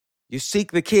You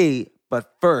seek the key,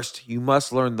 but first you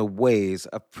must learn the ways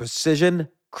of precision,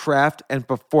 craft, and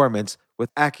performance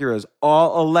with Acura's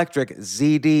all-electric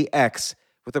ZDX.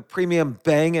 With a premium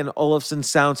Bang & Olufsen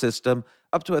sound system,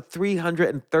 up to a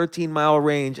 313-mile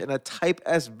range, and a Type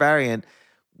S variant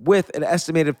with an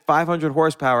estimated 500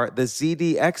 horsepower, the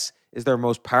ZDX is their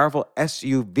most powerful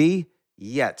SUV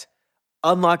yet.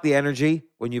 Unlock the energy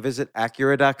when you visit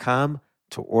Acura.com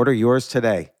to order yours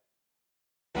today.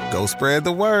 Go spread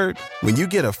the word. When you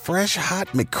get a fresh, hot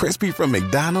McCrispy from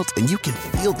McDonald's and you can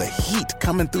feel the heat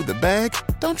coming through the bag,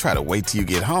 don't try to wait till you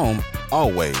get home.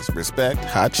 Always respect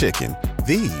hot chicken.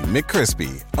 The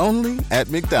McCrispy, only at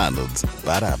McDonald's.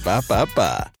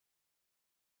 Ba-da-ba-ba-ba.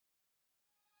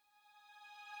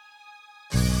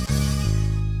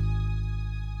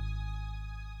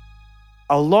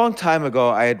 A long time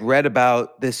ago, I had read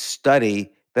about this study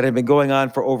that had been going on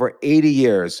for over 80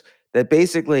 years, that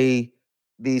basically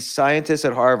these scientists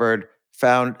at Harvard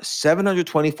found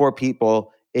 724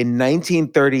 people in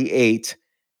 1938,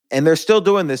 and they're still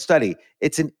doing this study.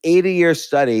 It's an 80-year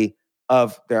study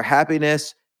of their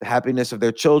happiness, the happiness of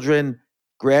their children,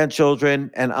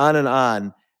 grandchildren, and on and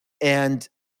on. And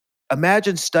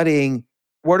imagine studying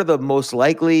what are the most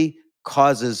likely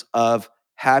causes of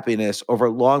happiness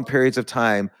over long periods of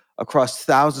time across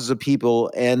thousands of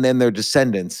people and then their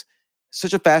descendants.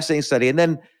 Such a fascinating study. And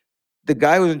then the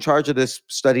guy who's in charge of this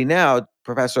study now,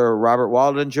 Professor Robert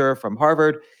Waldinger from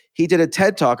Harvard, he did a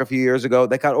TED Talk a few years ago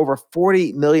that got over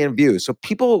 40 million views. So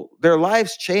people, their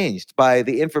lives changed by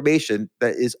the information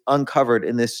that is uncovered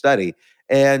in this study.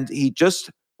 And he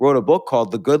just wrote a book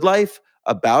called The Good Life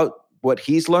about what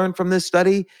he's learned from this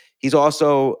study. He's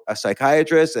also a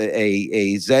psychiatrist,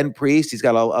 a Zen priest. He's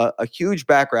got a huge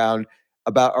background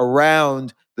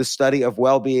around the study of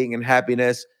well-being and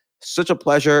happiness. Such a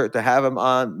pleasure to have him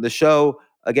on the show.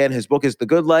 Again, his book is The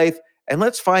Good Life. And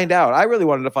let's find out. I really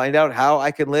wanted to find out how I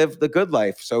can live the good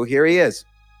life. So here he is.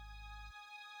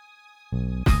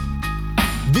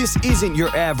 This isn't your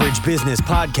average business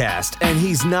podcast, and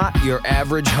he's not your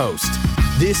average host.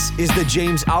 This is the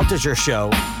James Altucher Show.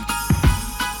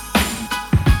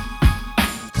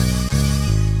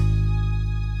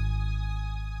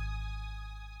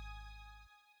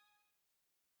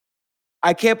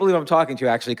 I can't believe I'm talking to you,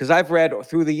 actually, because I've read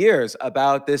through the years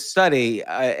about this study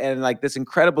and like this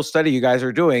incredible study you guys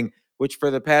are doing, which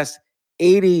for the past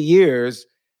 80 years,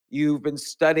 you've been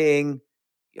studying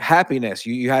happiness.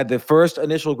 You had the first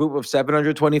initial group of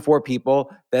 724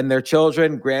 people, then their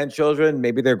children, grandchildren,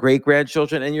 maybe their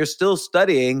great-grandchildren, and you're still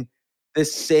studying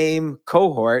this same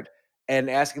cohort and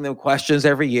asking them questions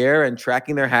every year and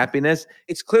tracking their happiness.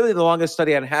 It's clearly the longest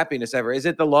study on happiness ever. Is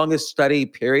it the longest study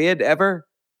period ever?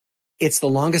 It's the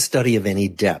longest study of any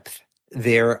depth.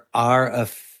 I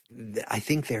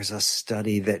think there's a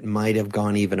study that might have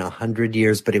gone even 100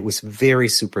 years, but it was very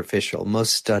superficial.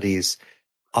 Most studies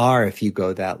are if you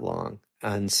go that long.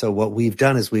 And so what we've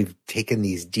done is we've taken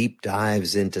these deep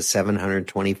dives into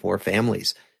 724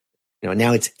 families.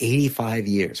 Now it's 85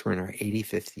 years. We're in our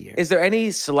 85th year. Is there any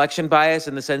selection bias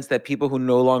in the sense that people who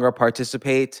no longer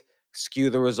participate skew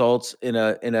the results in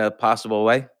a possible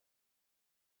way?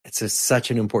 It's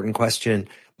such an important question.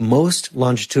 Most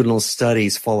longitudinal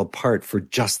studies fall apart for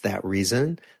just that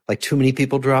reason. Like too many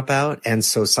people drop out. And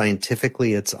so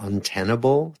scientifically, it's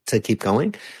untenable to keep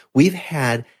going. We've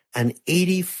had an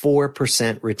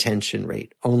 84% retention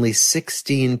rate. Only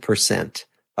 16%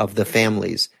 of the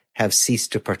families have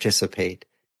ceased to participate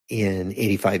in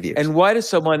 85 years. And why does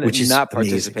someone not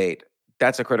participate? Amazing.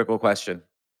 That's a critical question.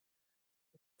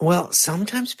 Well,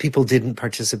 sometimes people didn't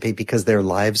participate because their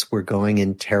lives were going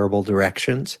in terrible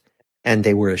directions and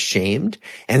they were ashamed.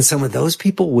 And some of those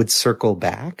people would circle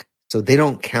back. So they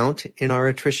don't count in our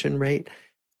attrition rate.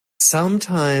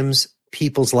 Sometimes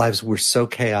people's lives were so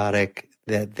chaotic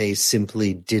that they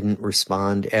simply didn't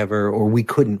respond ever, or we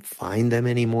couldn't find them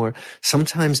anymore.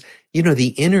 Sometimes,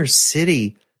 the inner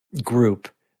city group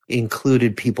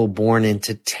included people born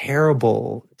into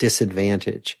terrible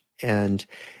disadvantage. And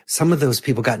some of those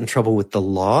people got in trouble with the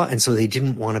law, and so they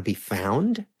didn't want to be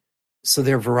found. So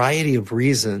there are a variety of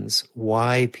reasons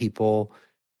why people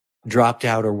dropped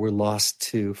out or were lost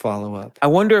to follow up. I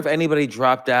wonder if anybody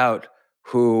dropped out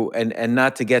who, and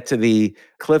not to get to the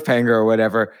cliffhanger or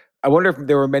whatever, I wonder if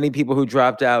there were many people who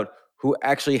dropped out who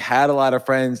actually had a lot of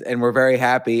friends and were very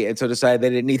happy and so decided they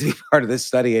didn't need to be part of this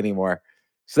study anymore.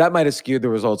 So that might have skewed the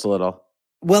results a little.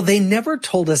 Well, they never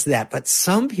told us that, but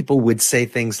some people would say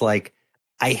things like,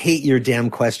 I hate your damn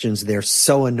questions. They're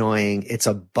so annoying. It's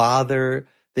a bother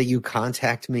that you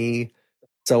contact me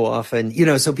so often.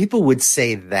 So people would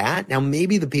say that. Now,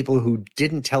 maybe the people who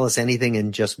didn't tell us anything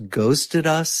and just ghosted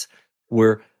us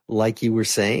were like you were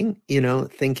saying,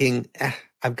 thinking,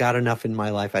 I've got enough in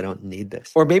my life. I don't need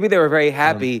this. Or maybe they were very Um,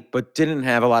 happy, but didn't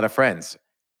have a lot of friends.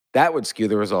 That would skew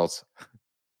the results.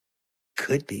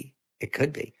 Could be. It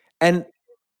could be. And,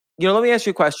 let me ask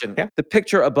you a question. Yeah. The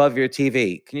picture above your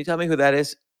TV, can you tell me who that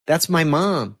is? That's my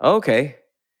mom. Okay.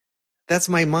 That's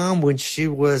my mom when she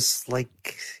was like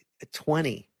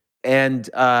 20. And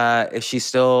is she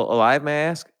still alive, may I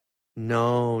ask?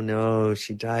 No.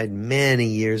 She died many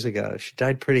years ago. She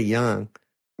died pretty young,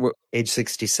 Were- age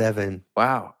 67.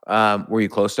 Wow. Were you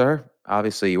close to her?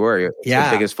 Obviously you were. It's the Yeah.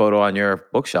 biggest photo on your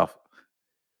bookshelf.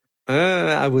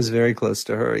 I was very close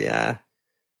to her. Yeah.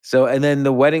 So, and then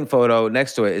the wedding photo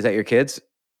next to it, is that your kids?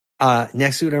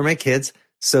 Next to it are my kids.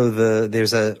 So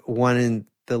there's a one in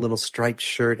the little striped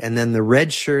shirt, and then the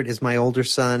red shirt is my older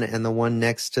son, and the one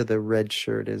next to the red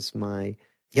shirt is my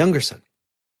younger son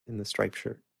in the striped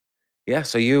shirt. Yeah.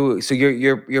 So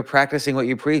you're practicing what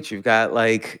you preach. You've got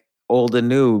like old and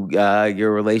new,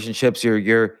 your relationships,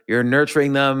 you're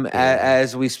nurturing them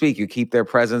as we speak. You keep their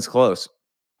presence close.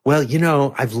 Well,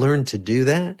 I've learned to do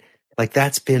that. Like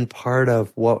that's been part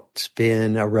of what's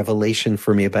been a revelation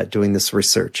for me about doing this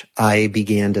research. I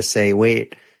began to say,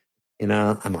 wait,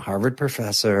 I'm a Harvard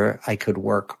professor. I could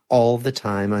work all the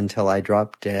time until I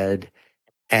drop dead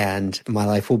and my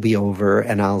life will be over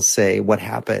and I'll say what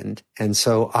happened. And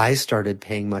so I started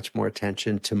paying much more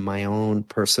attention to my own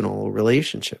personal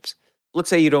relationships. Let's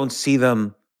say you don't see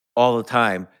them all the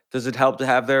time. Does it help to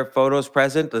have their photos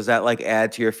present? Does that like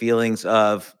add to your feelings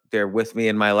of they're with me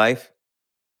in my life?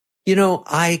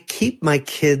 I keep my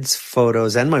kids'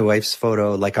 photos and my wife's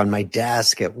photo like on my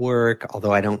desk at work,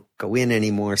 although I don't go in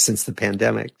anymore since the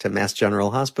pandemic to Mass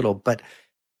General Hospital. But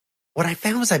what I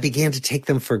found was I began to take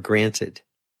them for granted,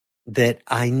 that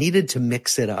I needed to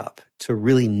mix it up to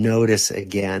really notice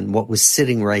again what was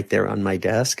sitting right there on my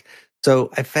desk. So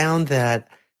I found that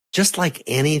just like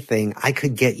anything, I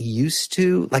could get used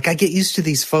to, like I get used to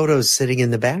these photos sitting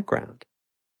in the background.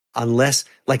 Unless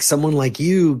like someone like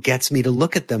you gets me to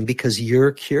look at them because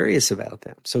you're curious about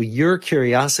them. So your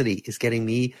curiosity is getting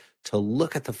me to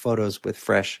look at the photos with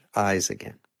fresh eyes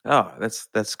again. Oh,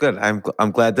 that's good.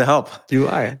 I'm glad to help. You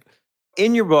are.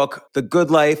 In your book, The Good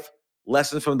Life: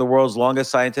 Lessons from the World's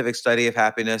Longest Scientific Study of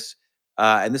Happiness,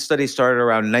 and this study started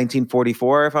around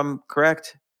 1944, if I'm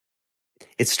correct.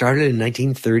 It started in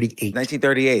 1938.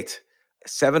 1938.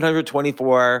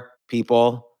 724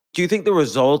 people. Do you think the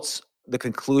results, the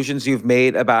conclusions you've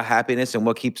made about happiness and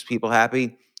what keeps people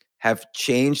happy have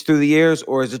changed through the years?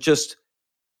 Or is it just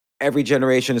every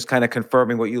generation is kind of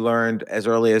confirming what you learned as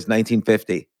early as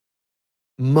 1950?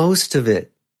 Most of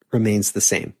it remains the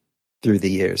same through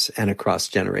the years and across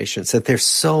generations. That there's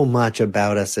so much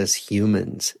about us as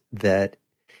humans that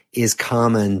is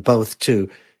common both to,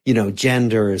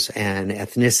 genders and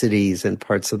ethnicities and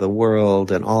parts of the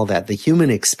world and all that. The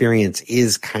human experience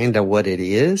is kind of what it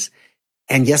is.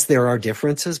 And yes, there are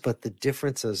differences, but the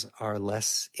differences are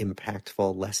less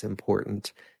impactful, less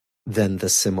important than the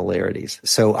similarities.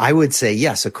 So I would say,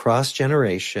 yes, across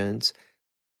generations,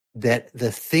 that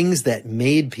the things that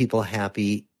made people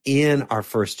happy in our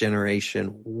first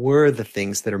generation were the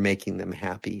things that are making them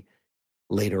happy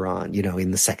later on,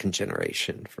 in the second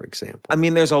generation, for example. I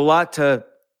mean, there's a lot to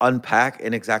unpack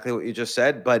in exactly what you just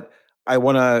said, but I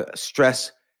want to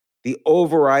stress the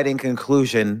overriding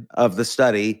conclusion of the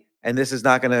study, and this is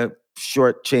not going to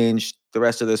shortchange the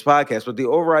rest of this podcast, but the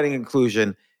overriding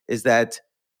conclusion is that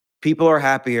people are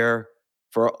happier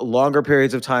for longer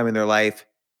periods of time in their life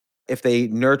if they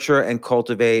nurture and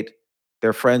cultivate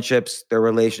their friendships, their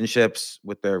relationships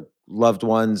with their loved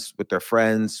ones, with their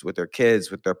friends, with their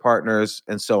kids, with their partners,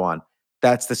 and so on.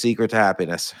 That's the secret to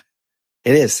happiness.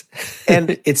 It is.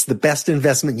 And it's the best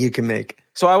investment you can make.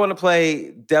 So I want to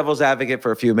play devil's advocate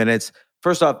for a few minutes.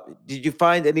 First off, did you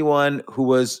find anyone who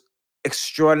was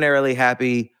extraordinarily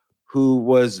happy who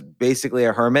was basically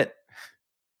a hermit?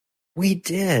 We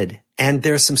did. And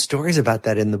there's some stories about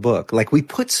that in the book. Like we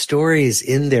put stories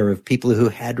in there of people who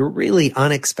had really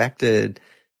unexpected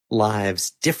lives,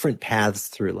 different paths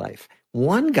through life.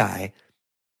 One guy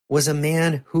was a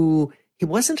man who, he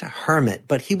wasn't a hermit,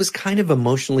 but he was kind of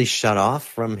emotionally shut off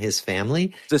from his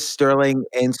family. The Sterling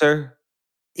Ainser?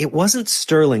 It wasn't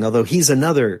Sterling, although he's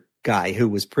another guy who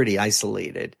was pretty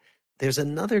isolated. There's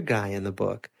another guy in the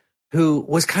book who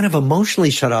was kind of emotionally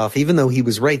shut off, even though he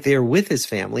was right there with his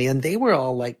family. And they were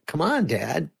all like, come on,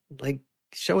 Dad, like,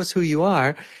 show us who you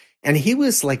are. And he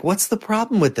was like, what's the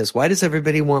problem with this? Why does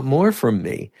everybody want more from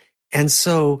me? And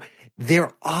so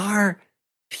there are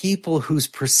people whose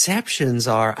perceptions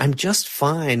are, I'm just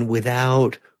fine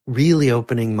without really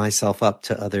opening myself up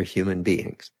to other human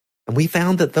beings. And we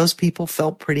found that those people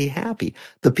felt pretty happy.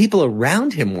 The people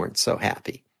around him weren't so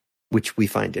happy, which we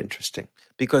find interesting.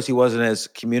 Because he wasn't as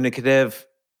communicative.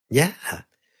 Yeah.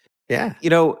 Yeah. You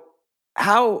know,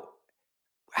 how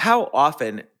how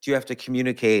often do you have to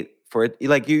communicate for it?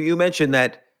 Like you mentioned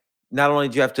that not only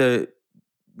do you have to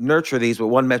nurture these, but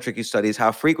one metric you study is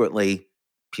how frequently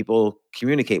people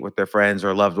communicate with their friends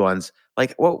or loved ones.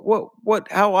 Like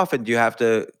how often do you have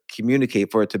to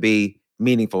communicate for it to be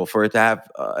meaningful, for it to have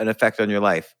an effect on your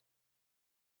life?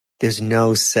 There's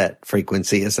no set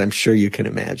frequency, as I'm sure you can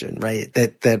imagine, right?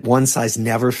 That one size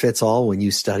never fits all when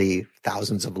you study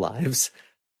thousands of lives.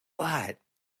 But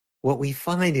what we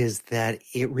find is that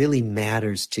it really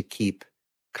matters to keep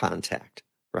contact,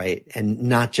 right? And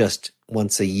not just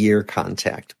once a year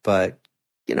contact, but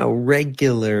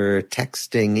regular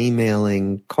texting,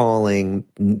 emailing, calling,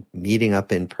 meeting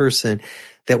up in person.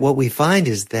 That what we find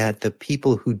is that the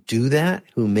people who do that,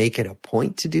 who make it a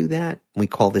point to do that, we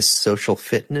call this social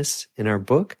fitness in our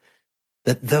book,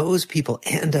 that those people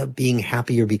end up being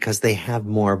happier because they have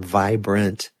more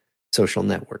vibrant social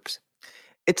networks.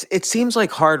 It seems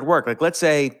like hard work. Like let's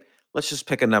just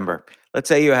pick a number. Let's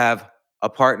say you have a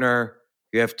partner,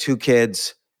 you have 2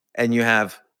 kids, and you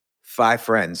have 5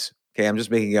 friends. Okay, I'm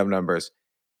just making up numbers.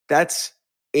 That's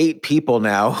 8 people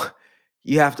now.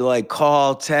 You have to like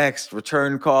call, text,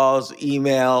 return calls,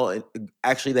 email, and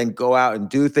actually then go out and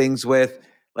do things with.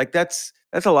 Like that's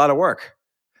a lot of work.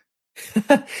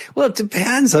 Well, it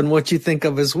depends on what you think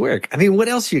of as work. I mean, what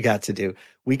else you got to do?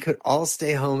 We could all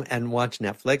stay home and watch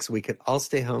Netflix. We could all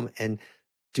stay home and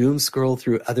doom scroll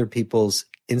through other people's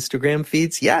Instagram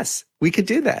feeds. Yes, we could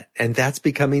do that. And that's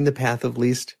becoming the path of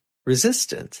least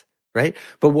resistance, right?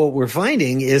 But what we're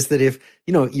finding is that if,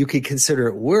 you could consider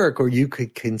it work, or you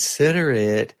could consider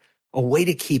it a way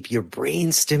to keep your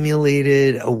brain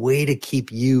stimulated, a way to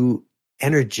keep you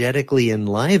energetically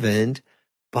enlivened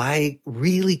by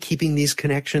really keeping these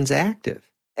connections active.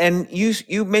 And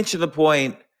you mentioned the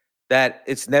point that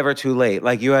it's never too late.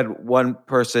 Like you had one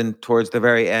person towards the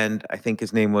very end, I think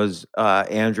his name was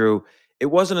Andrew. It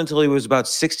wasn't until he was about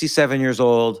 67 years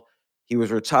old, he was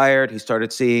retired, he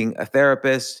started seeing a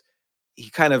therapist. He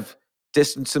kind of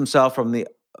distanced himself from the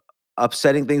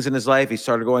upsetting things in his life. He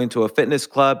started going to a fitness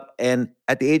club, and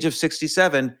at the age of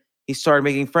 67, he started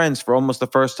making friends for almost the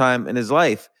first time in his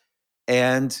life,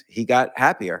 and he got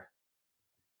happier.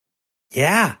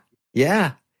 Yeah.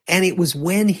 Yeah. And it was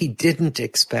when he didn't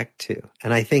expect to.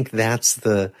 And I think that's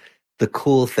the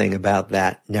cool thing about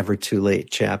that Never Too Late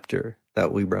chapter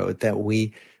that we wrote, that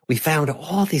we found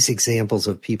all these examples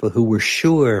of people who were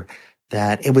sure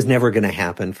that it was never going to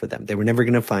happen for them. They were never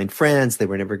going to find friends. They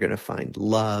were never going to find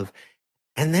love.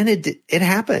 And then it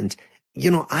happened.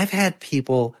 I've had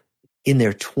people in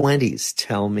their 20s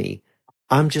tell me,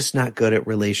 I'm just not good at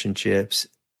relationships.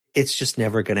 It's just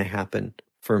never going to happen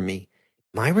for me.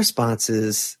 My response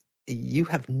is, you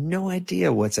have no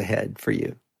idea what's ahead for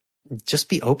you. Just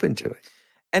be open to it.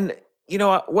 And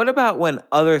what about when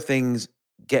other things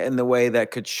get in the way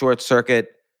that could short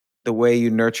circuit the way you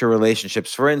nurture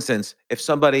relationships? For instance, if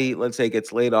somebody, let's say,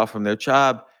 gets laid off from their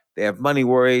job, they have money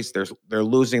worries, they're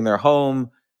losing their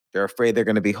home, they're afraid they're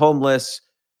going to be homeless.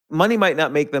 Money might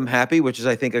not make them happy, which is,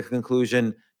 I think, a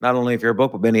conclusion not only of your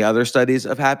book but many other studies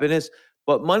of happiness.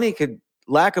 But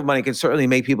lack of money can certainly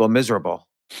make people miserable.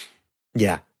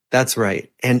 Yeah, that's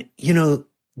right. And,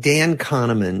 Dan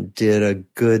Kahneman did a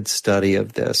good study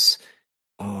of this.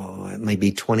 Oh, it might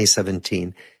be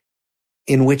 2017,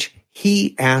 in which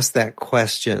he asked that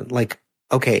question, like,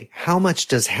 okay, how much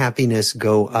does happiness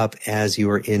go up as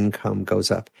your income goes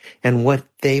up? And what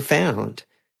they found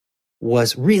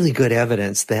was really good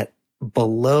evidence that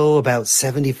below about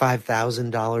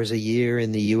 $75,000 a year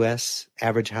in the US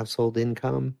average household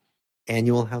income,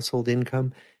 annual household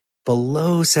income,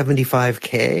 below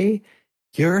 75K,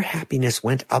 your happiness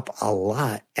went up a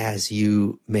lot as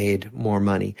you made more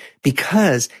money,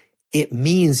 because it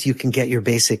means you can get your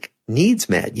basic needs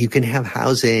met. You can have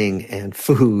housing and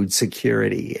food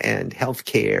security and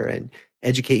healthcare and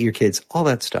educate your kids, all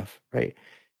that stuff, right?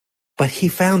 But he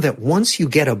found that once you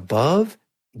get above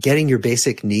getting your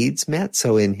basic needs met,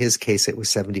 so in his case it was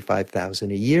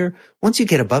 75,000 a year, once you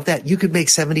get above that, you could make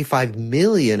 75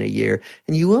 million a year,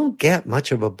 and you won't get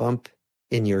much of a bump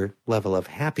in your level of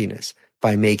happiness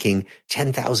by making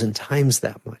 10,000 times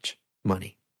that much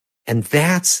money. And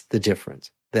that's the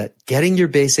difference, that getting your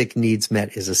basic needs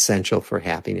met is essential for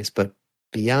happiness. But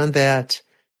beyond that,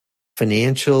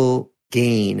 financial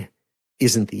gain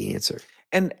isn't the answer.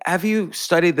 And have you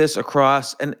studied this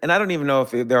across, and I don't even know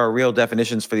if there are real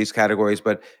definitions for these categories,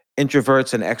 but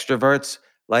introverts and extroverts,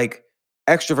 like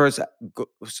extroverts,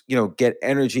 get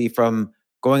energy from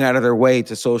going out of their way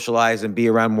to socialize and be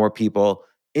around more people.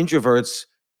 Introverts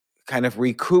kind of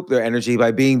recoup their energy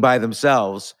by being by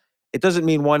themselves. It doesn't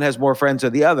mean one has more friends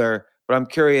than the other, but I'm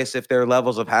curious if their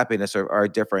levels of happiness are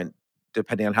different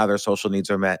depending on how their social needs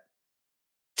are met.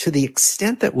 To the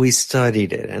extent that we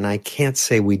studied it, and I can't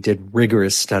say we did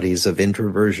rigorous studies of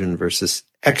introversion versus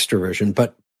extroversion,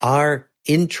 but our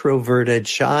introverted,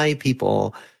 shy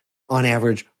people, on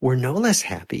average, were no less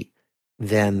happy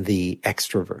than the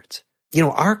extroverts.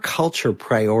 Our culture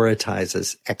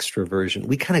prioritizes extroversion.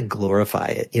 We kind of glorify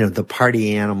it. The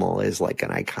party animal is like an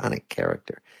iconic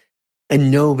character. And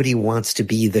nobody wants to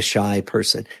be the shy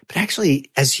person. But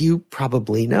actually, as you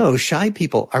probably know, shy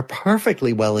people are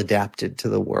perfectly well adapted to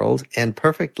the world and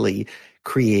perfectly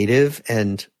creative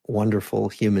and wonderful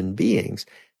human beings.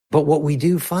 But what we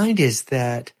do find is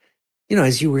that,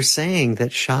 as you were saying,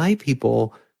 that shy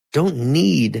people don't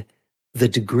need the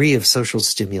degree of social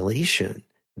stimulation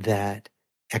that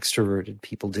extroverted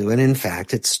people do. And in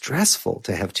fact, it's stressful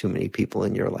to have too many people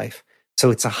in your life. So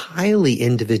it's a highly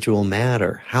individual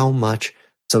matter how much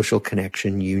social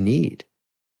connection you need.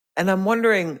 And I'm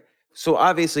wondering, so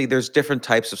obviously there's different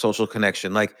types of social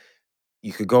connection. Like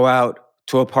you could go out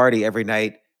to a party every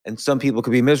night, and some people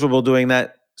could be miserable doing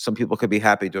that. Some people could be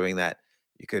happy doing that.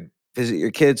 You could visit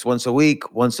your kids once a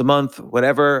week, once a month,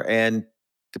 whatever. And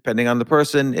depending on the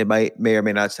person, it may or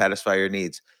may not satisfy your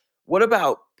needs. What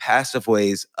about passive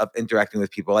ways of interacting with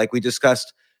people? Like we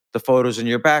discussed the photos in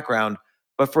your background,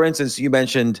 but for instance, you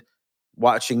mentioned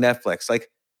watching Netflix. Like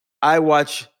I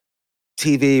watch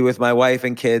TV with my wife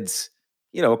and kids,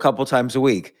 a couple times a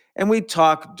week. And we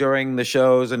talk during the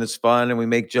shows and it's fun and we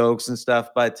make jokes and stuff.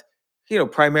 But,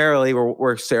 primarily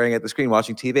we're staring at the screen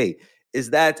watching TV. Is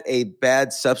that a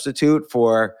bad substitute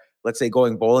for, let's say,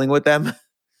 going bowling with them?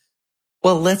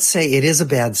 Well, let's say it is a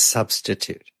bad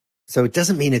substitute. So it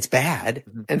doesn't mean it's bad.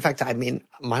 Mhm. In fact,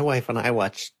 my wife and I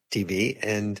watch TV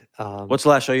and What's the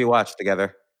last show you watched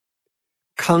together?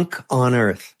 Kunk on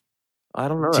Earth. I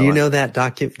don't know Do that you one. know that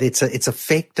it's a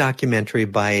fake documentary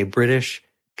by a British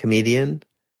comedian,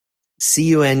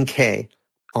 Cunk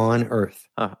on Earth.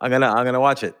 Huh, I'm gonna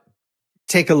watch it.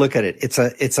 Take a look at it. It's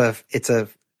a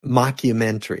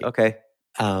mockumentary. Okay.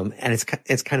 And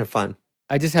it's kind of fun.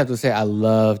 I just have to say, I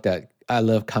love that. I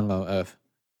love Kang on Earth.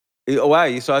 Oh wow,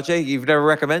 you saw it, Jay? You've never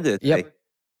recommended it to me.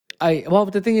 Yep. Well,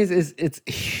 the thing is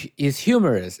it's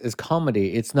humorous. It's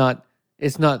comedy. It's not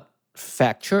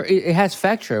factual. It has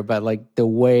facture, but like the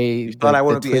way You thought I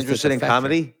wouldn't be twist is interested in facture.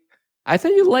 comedy? I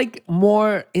thought you like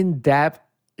more in depth,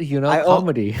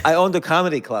 comedy. I owned a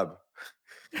comedy club.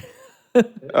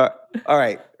 All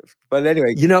right. But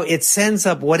anyway, It sends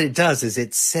up, what it does is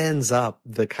it sends up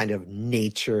the kind of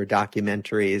nature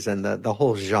documentaries and the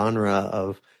whole genre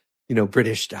of,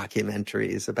 British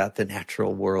documentaries about the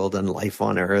natural world and life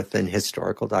on Earth and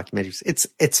historical documentaries.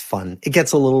 It's fun. It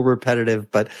gets a little repetitive,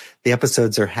 but the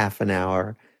episodes are half an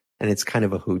hour and it's kind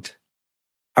of a hoot.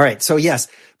 All right. So yes,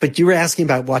 but you were asking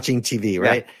about watching TV,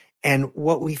 right? Yeah. And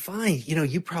what we find,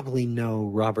 you probably know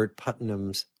Robert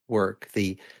Putnam's work,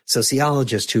 the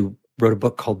sociologist who wrote a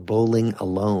book called Bowling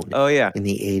Alone in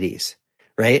the 80s,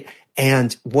 right?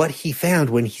 And what he found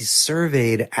when he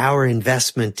surveyed our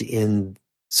investment in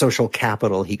social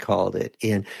capital, he called it,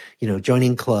 in,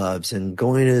 joining clubs and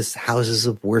going to houses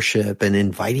of worship and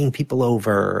inviting people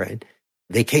over and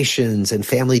vacations and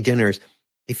family dinners,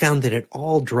 he found that it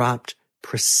all dropped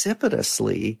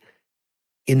precipitously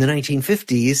in the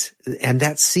 1950s, and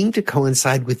that seemed to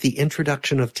coincide with the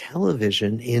introduction of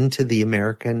television into the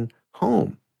American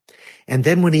home. And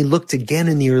then when he looked again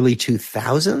in the early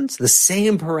 2000s, the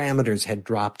same parameters had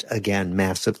dropped again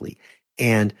massively.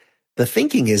 And the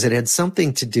thinking is it had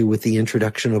something to do with the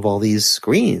introduction of all these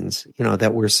screens,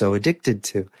 that we're so addicted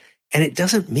to. And it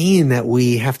doesn't mean that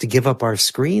we have to give up our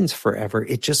screens forever.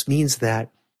 It just means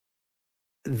that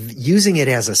using it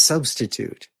as a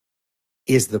substitute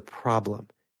is the problem.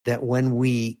 That when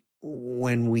we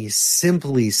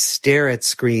simply stare at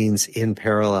screens in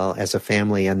parallel as a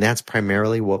family, and that's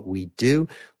primarily what we do,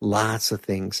 lots of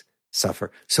things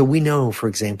suffer. So we know, for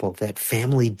example, that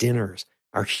family dinners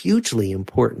are hugely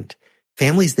important.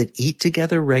 Families that eat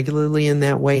together regularly in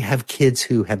that way have kids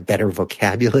who have better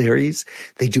vocabularies.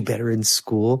 They do better in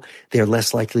school. They're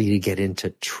less likely to get into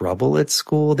trouble at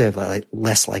school. They're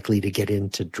less likely to get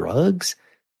into drugs.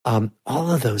 All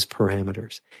of those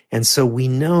parameters. And so we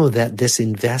know that this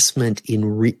investment in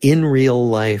real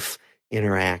life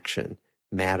interaction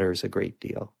matters a great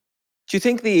deal. Do you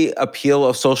think the appeal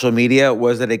of social media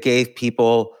was that it gave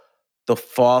people the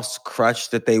false crutch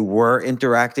that they were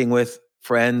interacting with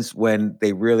friends when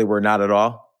they really were not at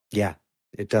all? Yeah,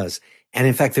 it does. And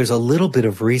in fact, there's a little bit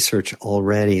of research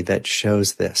already that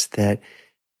shows this, that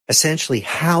essentially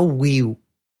how we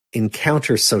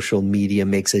encounter social media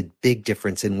makes a big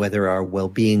difference in whether our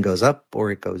well-being goes up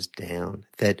or it goes down.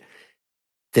 That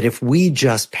if we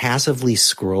just passively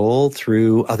scroll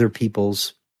through other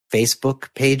people's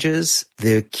Facebook pages,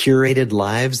 the curated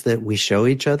lives that we show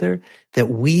each other, that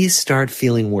we start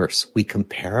feeling worse. We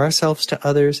compare ourselves to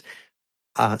others.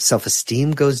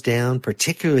 Self-esteem goes down,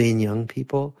 particularly in young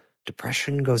people.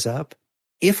 Depression goes up.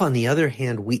 If, on the other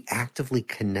hand, we actively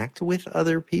connect with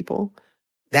other people,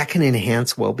 that can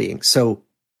enhance well-being. So,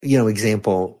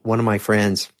 example, one of my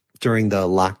friends during the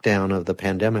lockdown of the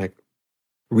pandemic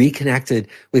reconnected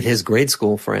with his grade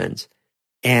school friends.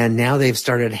 And now they've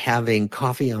started having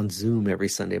coffee on Zoom every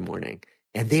Sunday morning.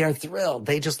 And they are thrilled.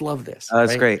 They just love this. Oh,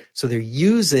 that's right? great. So they're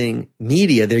using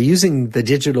media, they're using the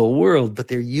digital world, but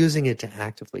they're using it to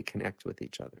actively connect with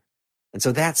each other. And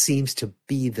so that seems to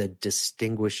be the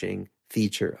distinguishing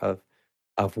feature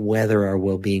of whether our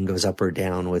well-being goes up or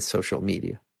down with social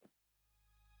media.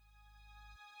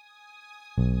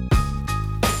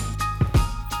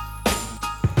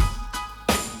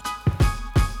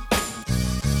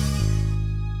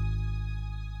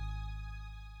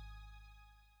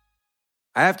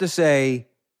 I have to say,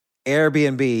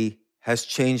 Airbnb has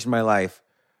changed my life.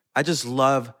 I just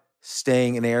love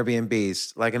staying in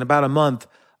Airbnbs. Like in about a month,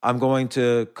 I'm going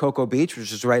to Cocoa Beach,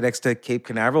 which is right next to Cape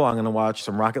Canaveral. I'm going to watch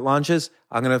some rocket launches.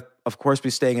 I'm going to, of course, be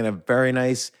staying in a very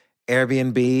nice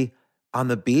Airbnb on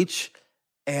the beach.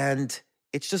 And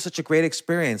it's just such a great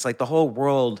experience. Like the whole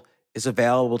world is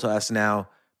available to us now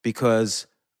because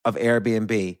of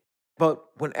Airbnb. But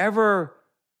whenever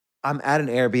I'm at an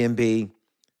Airbnb,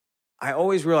 I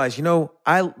always realize, the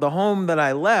home that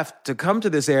I left to come to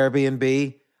this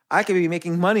Airbnb, I could be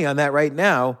making money on that right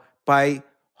now by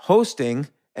hosting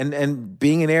and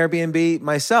being an Airbnb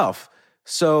myself.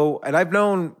 So, and I've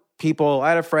known people, I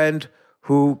had a friend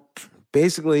who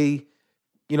basically,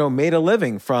 made a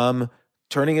living from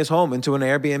turning his home into an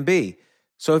Airbnb.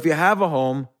 So if you have a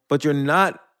home, but you're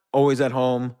not always at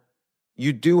home,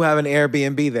 you do have an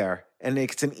Airbnb there. And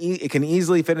it can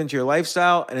easily fit into your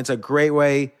lifestyle, and it's a great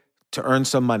way to earn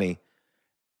some money.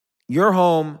 Your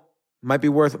home might be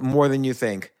worth more than you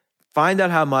think. Find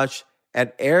out how much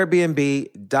at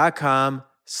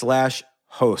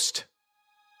airbnb.com/host.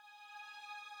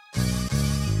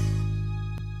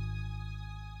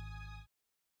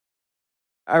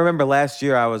 I remember last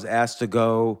year I was asked to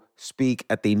go speak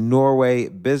at the Norway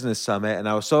Business Summit, and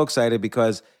I was so excited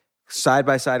because side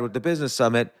by side with the Business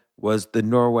Summit was the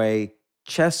Norway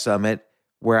Chess Summit,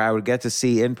 where I would get to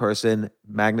see in person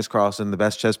Magnus Carlsen, the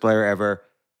best chess player ever,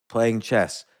 playing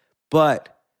chess.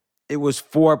 But it was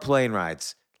 4 plane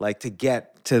rides, like to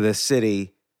get to the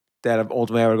city that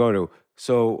ultimately I would go to.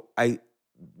 So I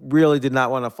really did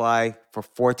not want to fly for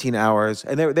 14 hours,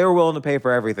 and they were willing to pay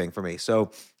for everything for me.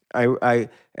 So I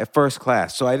at first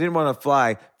class. So I didn't want to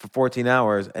fly for 14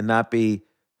 hours and not be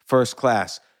first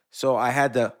class. So I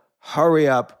had to hurry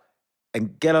up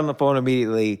and get on the phone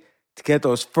immediately to get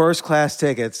those first class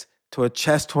tickets to a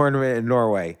chess tournament in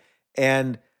Norway.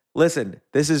 And listen,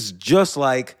 this is just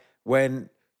like when,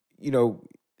 you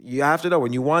have to know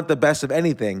when you want the best of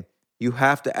anything, you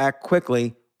have to act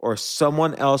quickly or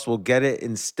someone else will get it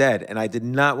instead. And I did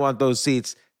not want those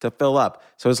seats to fill up.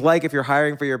 So it's like if you're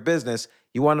hiring for your business,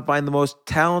 you want to find the most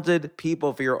talented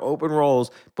people for your open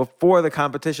roles before the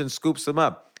competition scoops them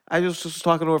up. I just was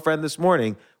talking to a friend this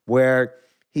morning where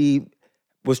he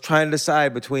was trying to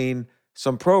decide between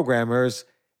some programmers,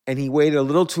 and he waited a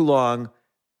little too long,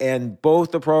 and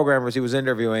both the programmers he was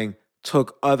interviewing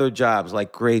took other jobs,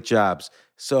 like great jobs.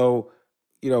 So,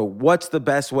 what's the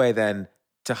best way then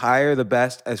to hire the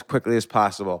best as quickly as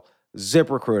possible?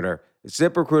 ZipRecruiter.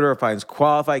 ZipRecruiter finds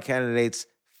qualified candidates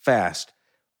fast.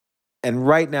 And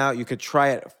right now you could try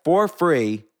it for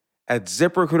free at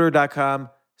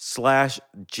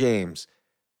ZipRecruiter.com/James.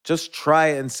 Just try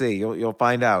it and see. You'll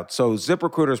find out. So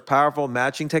ZipRecruiter's powerful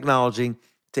matching technology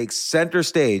takes center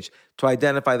stage to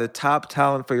identify the top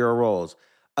talent for your roles.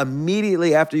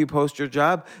 Immediately after you post your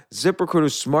job,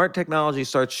 ZipRecruiter's smart technology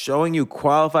starts showing you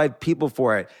qualified people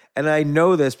for it. And I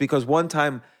know this because one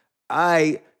time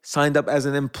I signed up as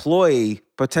an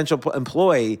potential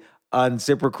employee on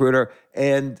ZipRecruiter,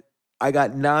 and I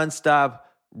got nonstop.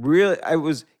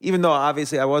 Even though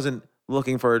obviously I wasn't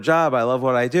looking for a job, I love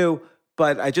what I do,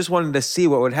 but I just wanted to see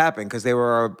what would happen because they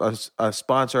were a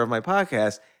sponsor of my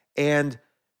podcast. And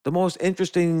the most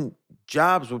interesting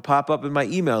jobs would pop up in my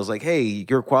emails like, hey,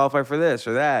 you're qualified for this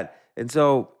or that. And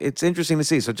so it's interesting to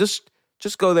see. So just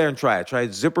go there and try it. Try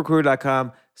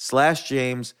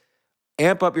ZipRecruiter.com/James.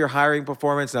 Amp up your hiring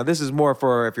performance. Now, this is more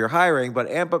for if you're hiring, but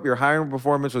amp up your hiring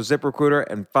performance with ZipRecruiter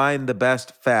and find the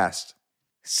best fast.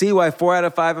 See why 4 out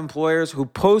of 5 employers who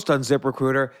post on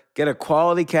ZipRecruiter get a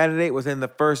quality candidate within the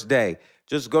first day.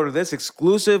 Just go to this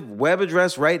exclusive web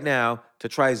address right now to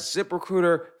try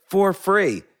ZipRecruiter for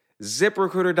free.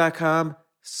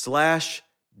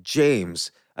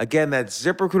 ZipRecruiter.com/James. Again, that's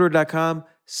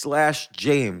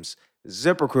ZipRecruiter.com/James.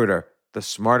 ZipRecruiter, the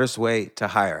smartest way to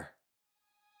hire.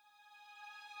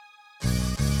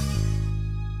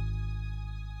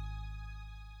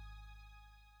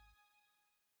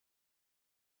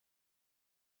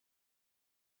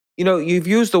 You've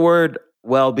used the word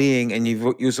well-being and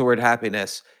you've used the word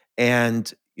happiness.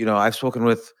 And, I've spoken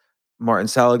with Martin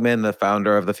Seligman, the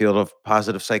founder of the field of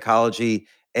positive psychology,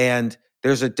 and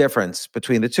there's a difference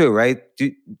between the two, right?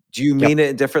 Do you Yep. mean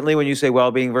it differently when you say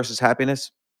well-being versus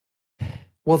happiness?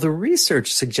 Well, the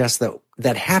research suggests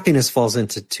that happiness falls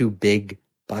into two big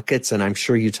buckets, and I'm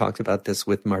sure you talked about this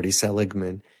with Marty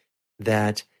Seligman,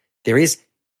 that there is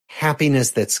happiness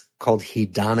that's called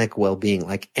hedonic well-being.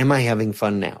 Like, am I having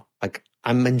fun now? Like,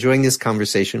 I'm enjoying this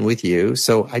conversation with you,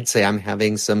 so I'd say I'm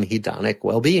having some hedonic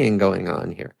well-being going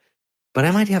on here. But I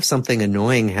might have something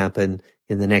annoying happen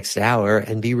in the next hour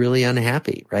and be really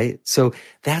unhappy, right? So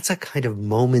that's a kind of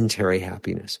momentary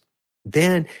happiness.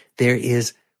 Then there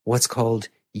is what's called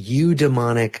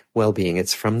eudaimonic well-being.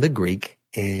 It's from the Greek,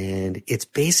 and it's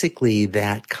basically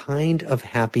that kind of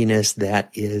happiness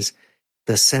that is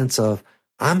the sense of,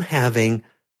 I'm having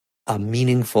a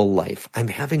meaningful life. I'm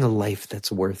having a life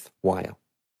that's worthwhile.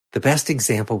 The best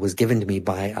example was given to me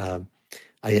by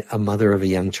a mother of a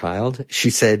young child. She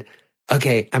said,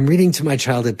 okay, I'm reading to my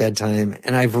child at bedtime,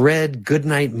 and I've read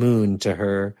Goodnight Moon to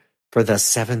her for the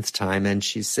 7th time, and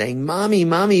she's saying,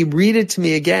 Mommy, read it to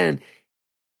me again.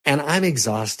 And I'm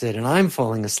exhausted, and I'm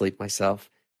falling asleep myself.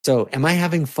 So am I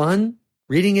having fun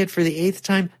reading it for the 8th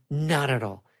time? Not at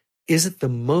all. Is it the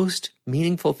most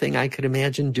meaningful thing I could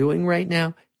imagine doing right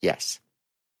now? Yes.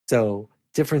 So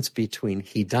difference between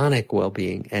hedonic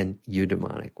well-being and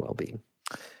eudaimonic well-being.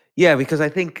 Yeah, because I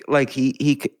think like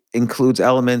he includes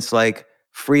elements like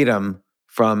freedom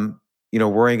from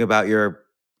worrying about your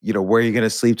where you're going to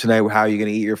sleep tonight, how you're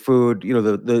going to eat your food,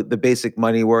 the basic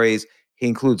money worries. He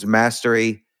includes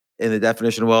mastery in the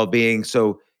definition of well-being.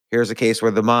 So here's a case where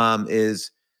the mom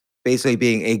is basically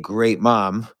being a great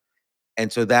mom,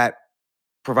 and so that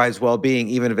provides well-being,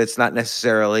 even if it's not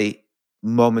necessarily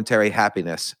momentary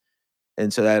happiness.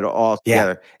 And so that all Yeah.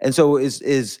 together. And so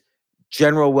is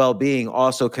general well-being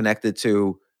also connected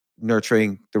to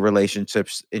nurturing the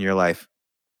relationships in your life?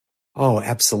 Oh,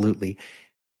 absolutely.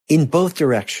 In both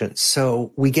directions.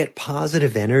 So we get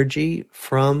positive energy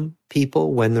from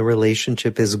people when the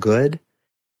relationship is good.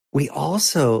 We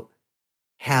also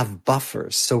have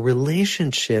buffers. So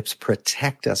relationships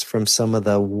protect us from some of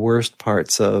the worst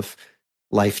parts of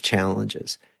life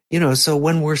challenges. So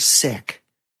when we're sick,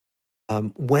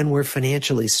 when we're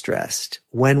financially stressed,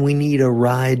 when we need a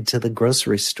ride to the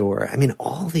grocery store, I mean,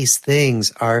 all these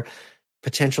things are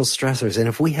potential stressors. And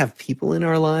if we have people in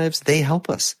our lives, they help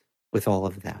us with all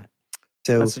of that.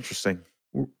 So That's interesting.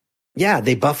 yeah,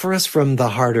 they buffer us from the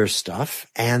harder stuff,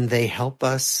 and they help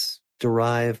us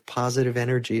derive positive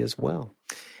energy as well.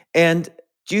 And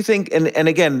do you think, and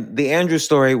again, the Andrew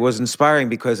story was inspiring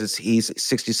because he's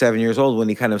 67 years old when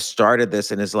he kind of started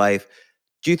this in his life.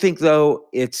 Do you think though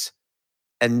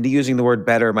and using the word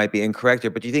better might be incorrect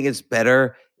here, but do you think it's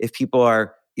better if people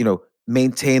are,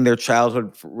 maintain their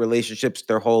childhood relationships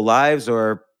their whole lives,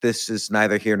 or this is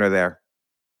neither here nor there?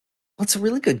 Well, it's a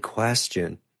really good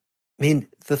question. I mean,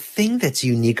 the thing that's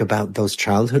unique about those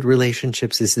childhood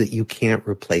relationships is that you can't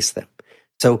replace them.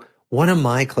 So one of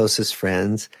my closest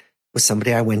friends was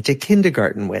somebody I went to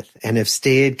kindergarten with and have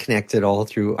stayed connected all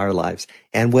through our lives.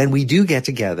 And when we do get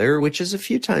together, which is a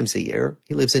few times a year,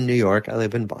 he lives in New York, I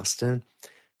live in Boston,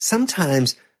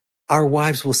 sometimes our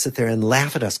wives will sit there and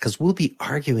laugh at us because we'll be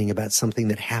arguing about something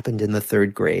that happened in the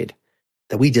 3rd grade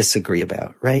that we disagree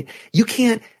about, right? You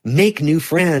can't make new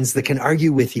friends that can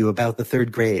argue with you about the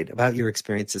 3rd grade, about your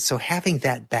experiences. So having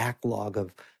that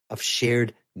backlog of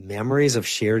shared memories, of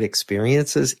shared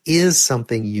experiences is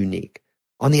something unique.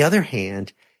 On the other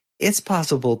hand, it's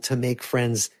possible to make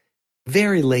friends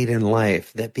very late in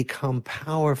life that become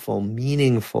powerful,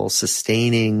 meaningful,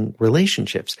 sustaining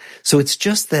relationships. So it's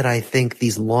just that I think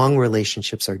these long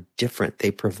relationships are different. They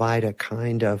provide a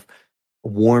kind of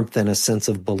warmth and a sense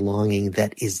of belonging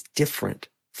that is different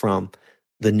from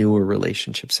the newer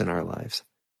relationships in our lives.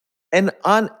 And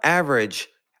on average,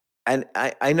 and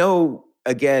I know,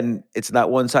 again, it's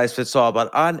not one size fits all,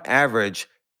 but on average,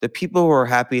 the people who are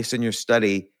happiest in your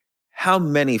study how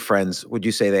many friends would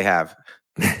you say they have?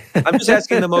 I'm just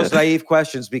asking the most naive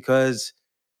questions because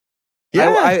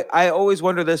Yeah. I always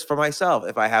wonder this for myself.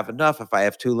 If I have enough, if I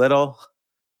have too little.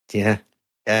 Yeah.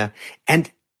 Yeah.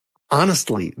 And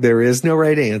honestly, there is no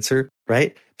right answer,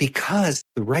 right? Because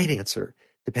the right answer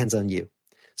depends on you.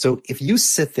 So if you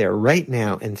sit there right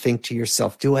now and think to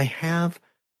yourself, do I have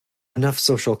enough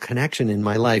social connection in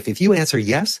my life? If you answer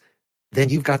yes, then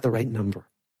you've got the right number.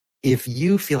 If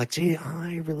you feel like, gee,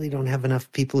 I really don't have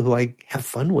enough people who I have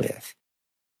fun with,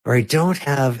 or I don't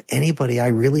have anybody I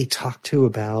really talk to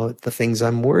about the things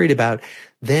I'm worried about,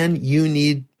 then you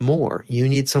need more. You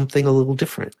need something a little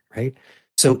different, right?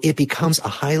 So it becomes a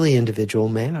highly individual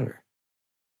matter.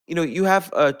 You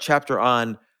have a chapter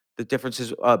on the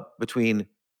differences between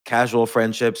casual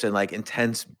friendships and like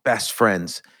intense best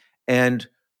friends. And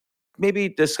maybe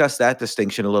discuss that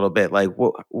distinction a little bit. Like,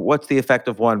 what's the effect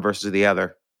of one versus the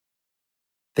other?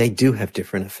 They do have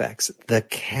different effects. The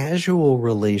casual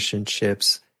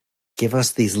relationships give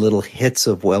us these little hits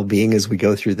of well-being as we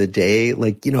go through the day.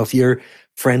 Like, if you're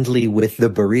friendly with the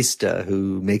barista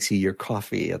who makes you your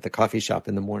coffee at the coffee shop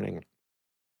in the morning,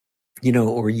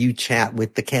 or you chat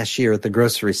with the cashier at the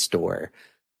grocery store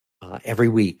every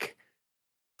week.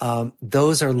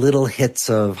 Those are little hits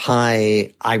of,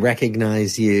 hi, I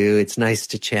recognize you. It's nice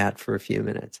to chat for a few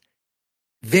minutes.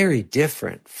 Very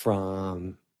different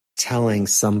from telling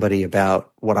somebody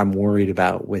about what I'm worried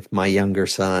about with my younger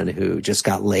son who just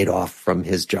got laid off from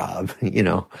his job.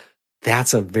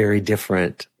 That's a very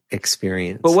different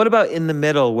experience. But what about in the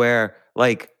middle where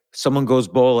like someone goes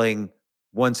bowling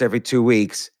once every 2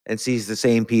 weeks and sees the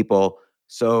same people?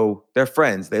 So they're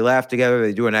friends. They laugh together.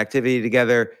 They do an activity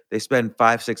together. They spend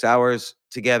 5, 6 hours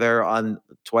together on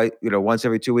once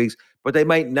every 2 weeks, but they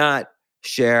might not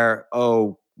share,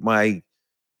 oh, my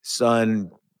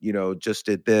son, just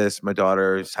did this. My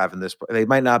daughter's having this. They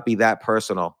might not be that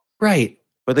personal. Right.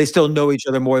 But they still know each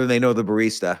other more than they know the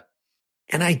barista.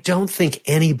 And I don't think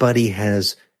anybody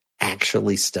has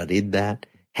actually studied that,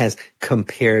 has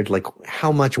compared like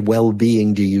how much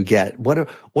well-being do you get?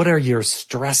 What are your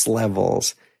stress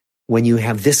levels when you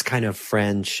have this kind of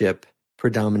friendship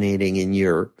predominating in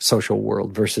your social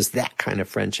world versus that kind of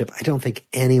friendship? I don't think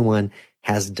anyone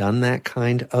has done that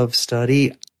kind of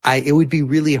study. It would be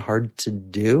really hard to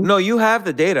do. No, you have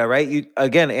the data, right?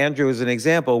 Again, Andrew is an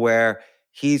example where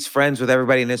he's friends with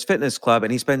everybody in his fitness club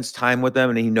and he spends time with them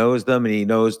and he knows them and he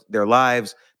knows their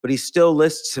lives, but he still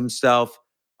lists himself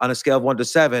on a scale of 1 to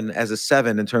 7 as a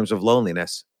 7 in terms of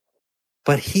loneliness.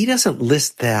 But he doesn't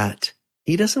list that.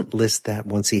 He doesn't list that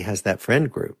once he has that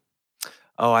friend group.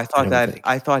 Oh, I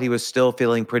thought he was still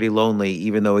feeling pretty lonely,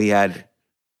 even though he had.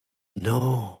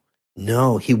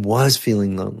 No, he was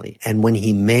feeling lonely. And when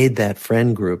he made that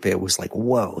friend group, it was like,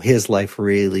 whoa, his life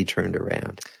really turned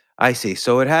around. I see.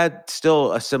 So it had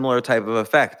still a similar type of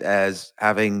effect as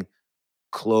having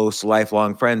close,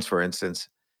 lifelong friends, for instance.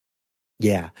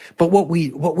 Yeah. But what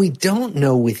we don't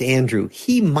know with Andrew,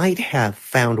 he might have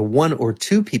found 1 or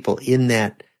 2 people in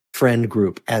that friend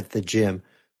group at the gym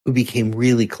who became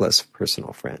really close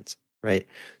personal friends, right?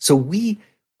 So we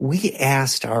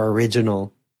asked our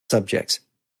original subjects,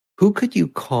 who could you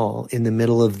call in the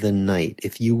middle of the night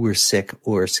if you were sick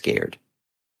or scared?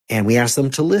 And we asked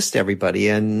them to list everybody,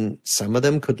 and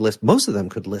most of them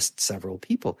could list several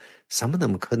people. Some of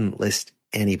them couldn't list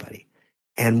anybody.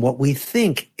 And what we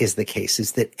think is the case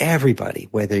is that everybody,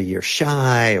 whether you're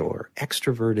shy or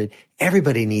extroverted,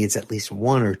 everybody needs at least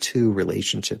 1 or 2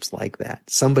 relationships like that.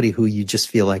 Somebody who you just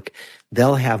feel like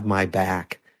they'll have my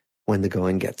back when the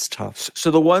going gets tough.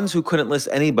 So the ones who couldn't list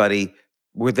anybody,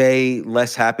 were they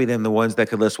less happy than the ones that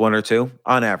could list 1 or 2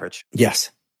 on average?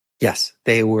 Yes,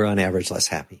 they were on average less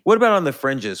happy. What about on the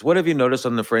fringes? What have you noticed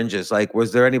on the fringes? Like,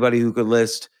 was there anybody who could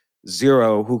list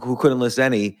 0, who couldn't list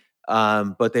any,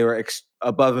 but they were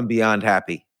above and beyond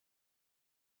happy?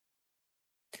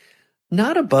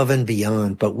 Not above and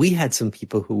beyond, but we had some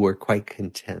people who were quite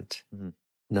content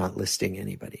not listing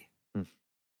anybody.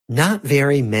 Not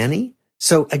very many.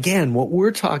 So again, what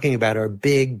we're talking about are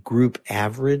big group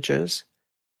averages.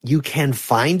 You can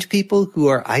find people who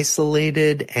are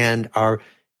isolated and are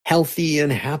healthy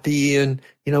and happy and,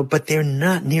 but they're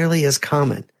not nearly as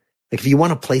common. Like if you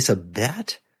want to place a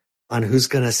bet on who's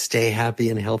going to stay happy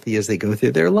and healthy as they go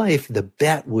through their life, the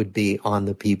bet would be on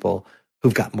the people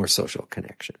who've got more social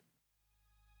connection.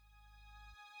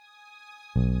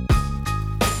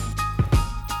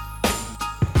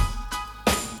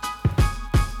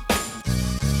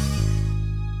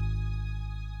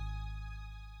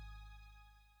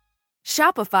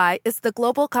 Shopify is the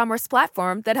global commerce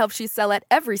platform that helps you sell at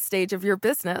every stage of your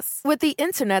business. With the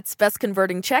internet's best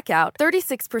converting checkout,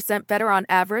 36% better on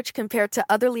average compared to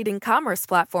other leading commerce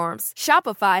platforms,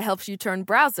 Shopify helps you turn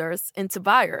browsers into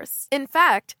buyers. In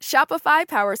fact, Shopify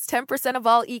powers 10% of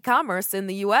all e-commerce in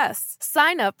the U.S.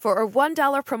 Sign up for a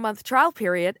 $1 per month trial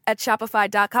period at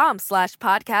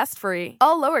shopify.com/podcast free.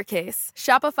 All lowercase,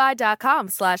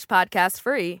 shopify.com/podcast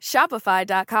free,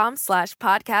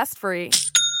 shopify.com/podcast free.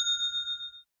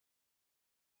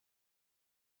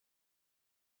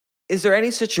 Is there any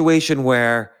situation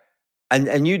where,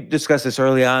 and you discussed this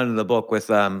early on in the book with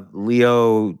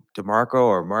Leo DeMarco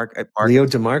or Mark? Leo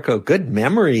DeMarco, good Yeah,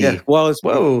 memory. well,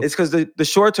 Whoa. it's because the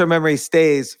short term memory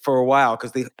stays for a while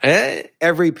because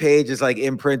every page is like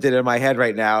imprinted in my head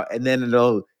right now, and then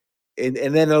it'll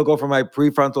go from my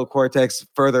prefrontal cortex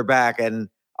further back, and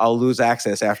I'll lose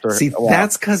access after See, a while.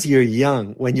 that's because you're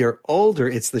young. When you're older,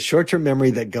 it's the short-term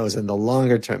memory that goes and the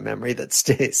longer-term memory that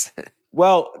stays.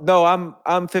 Well, no,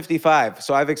 I'm 55,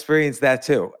 so I've experienced that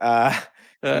too.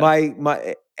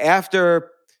 My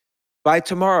after by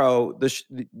tomorrow,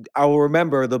 I will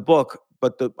remember the book,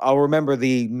 but I'll remember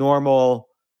the normal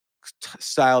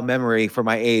style memory for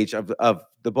my age of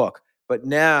the book. But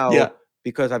now, Yeah.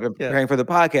 because I've been Yeah. preparing for the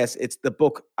podcast, it's the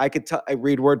book. I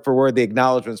read word for word the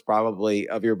acknowledgments probably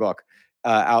of your book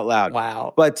out loud.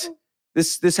 Wow. But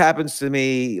this happens to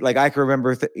me. Like I can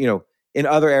remember, in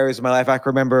other areas of my life, I can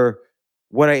remember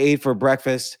what I ate for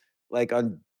breakfast, like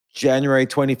on January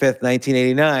 25th,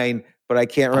 1989, but I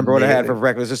can't remember what I had for Amazing.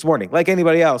 breakfast this morning, like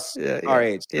anybody else our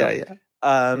age. Yeah.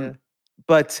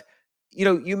 But,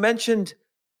 you mentioned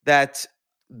that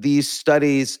these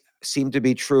studies seem to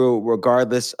be true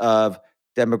regardless of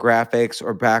demographics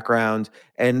or background.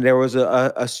 And there was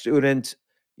a student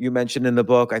you mentioned in the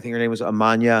book, I think her name was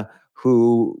Amanya,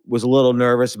 who was a little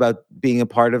nervous about being a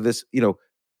part of this,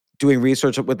 doing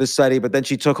research with the study, but then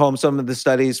she took home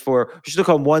she took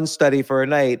home one study for a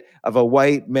night of a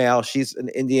white male. She's an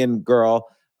Indian girl,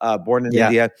 born in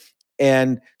India.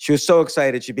 And she was so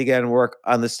excited, she began work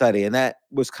on the study. And that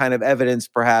was kind of evidence,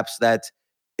 perhaps, that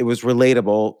it was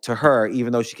relatable to her,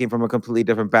 even though she came from a completely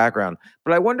different background.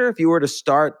 But I wonder if you were to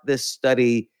start this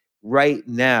study right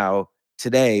now,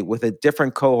 today, with a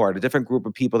different cohort, a different group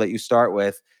of people that you start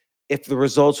with, if the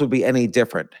results would be any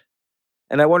different.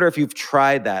 And I wonder if you've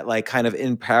tried that, like kind of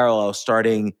in parallel,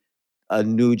 starting a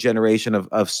new generation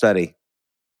of study.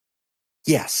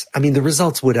 Yes. I mean, the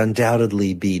results would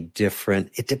undoubtedly be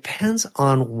different. It depends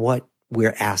on what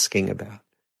we're asking about.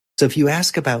 So if you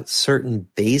ask about certain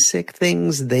basic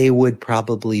things, they would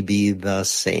probably be the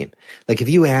same. Like if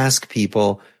you ask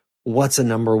people, what's a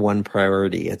number one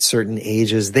priority at certain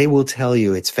ages, they will tell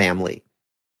you it's family.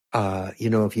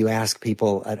 If you ask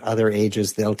people at other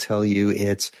ages, they'll tell you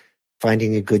it's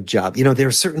finding a good job. There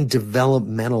are certain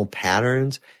developmental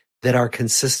patterns that are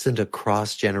consistent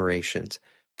across generations.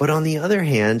 But on the other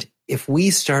hand, if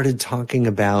we started talking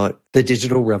about the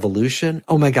digital revolution,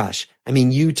 oh my gosh, I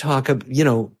mean,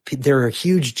 there are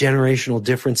huge generational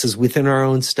differences within our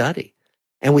own study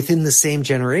and within the same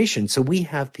generation. So we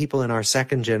have people in our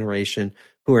second generation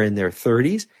who are in their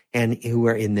 30s and who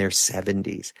are in their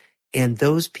 70s. And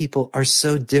those people are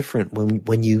so different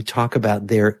when you talk about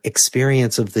their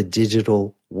experience of the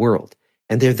digital world.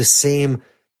 And they're the same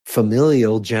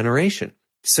familial generation.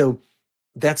 So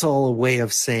that's all a way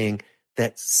of saying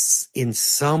that in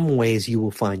some ways you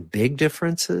will find big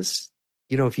differences.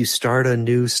 If you start a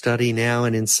new study now,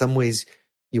 and in some ways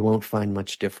you won't find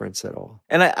much difference at all.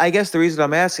 And I guess the reason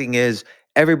I'm asking is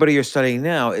everybody you're studying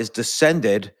now is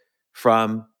descended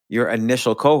from your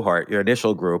initial cohort, your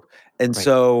initial group. And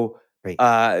so,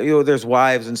 there's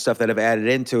wives and stuff that have added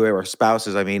into it, or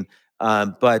spouses, I mean.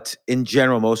 But in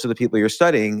general, most of the people you're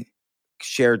studying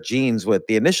share genes with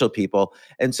the initial people.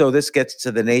 And so this gets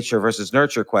to the nature versus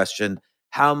nurture question.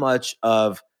 How much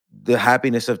of the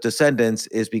happiness of descendants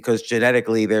is because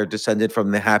genetically they're descended from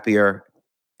the happier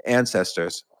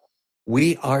ancestors?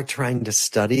 We are trying to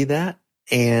study that,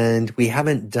 and we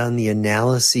haven't done the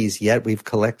analyses yet. We've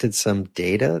collected some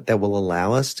data that will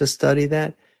allow us to study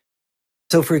that.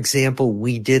 So, for example,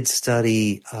 we did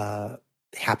study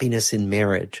happiness in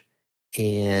marriage.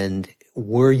 And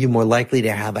were you more likely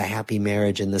to have a happy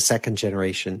marriage in the second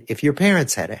generation if your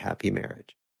parents had a happy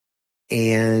marriage?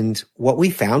 And what we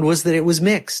found was that it was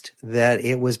mixed, that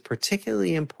it was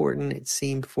particularly important, it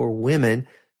seemed, for women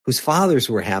whose fathers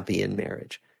were happy in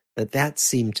marriage, that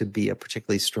seemed to be a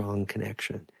particularly strong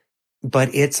connection.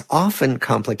 But it's often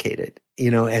complicated,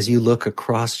 as you look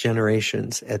across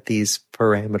generations at these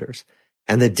parameters.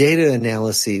 And the data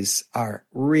analyses are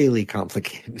really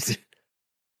complicated,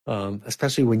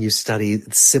 especially when you study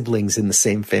siblings in the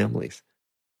same families.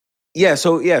 Yeah,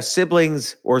 so yeah,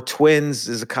 siblings or twins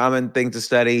is a common thing to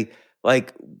study.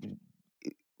 Like,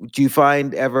 do you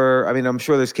find ever, I mean, I'm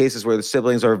sure there's cases where the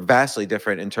siblings are vastly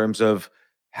different in terms of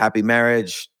happy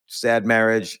marriage, sad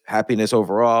marriage, happiness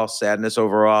overall, sadness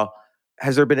overall.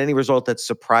 Has there been any result that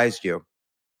surprised you?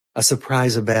 A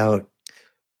surprise about,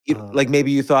 Like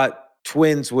maybe you thought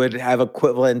twins would have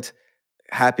equivalent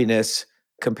happiness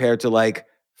compared to like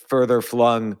further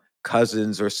flung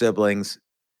cousins or siblings.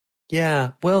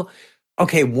 yeah, well,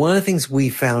 okay, one of the things we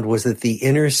found was that the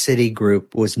inner city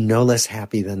group was no less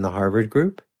happy than the Harvard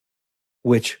group,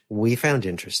 which we found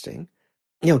interesting.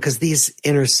 Because these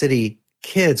inner city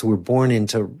kids were born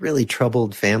into really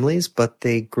troubled families, but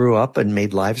they grew up and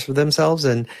made lives for themselves,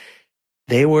 and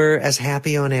they were as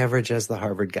happy on average as the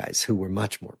Harvard guys, who were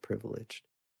much more privileged.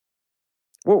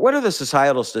 What are the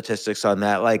societal statistics on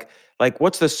that? Like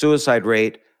what's the suicide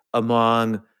rate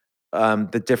among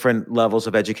the different levels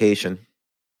of education?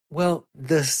 Well,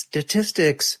 the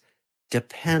statistics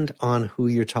depend on who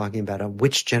you're talking about, on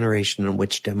which generation and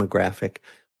which demographic.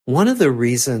 One of the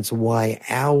reasons why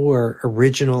our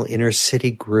original inner city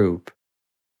group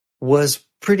was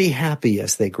pretty happy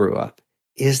as they grew up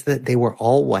is that they were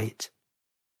all white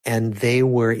and they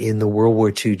were in the World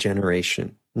War II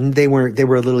generation. They were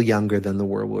a little younger than the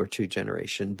World War II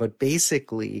generation, but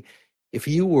basically, if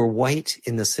you were white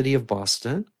in the city of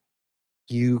Boston,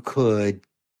 you could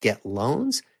get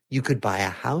loans, you could buy a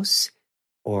house,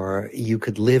 or you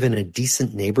could live in a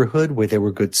decent neighborhood where there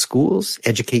were good schools,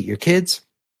 educate your kids,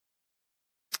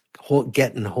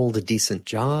 get and hold a decent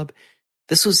job.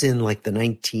 This was in like the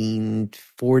 1940s,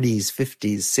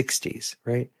 50s, 60s,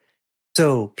 right?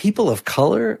 So people of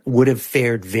color would have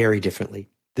fared very differently.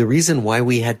 The reason why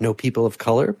we had no people of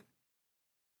color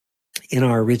in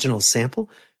our original sample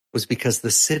was because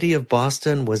the city of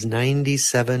Boston was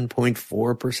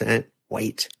 97.4%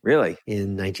 white. Really?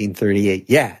 In 1938.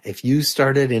 Yeah, if you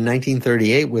started in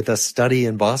 1938 with a study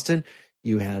in Boston,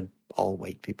 you had all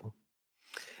white people.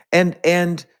 And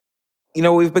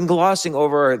we've been glossing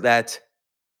over that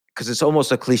because it's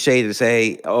almost a cliche to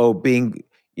say, oh,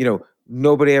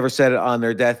 nobody ever said it on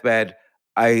their deathbed.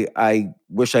 I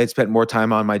wish I had spent more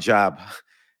time on my job.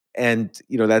 And,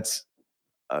 that's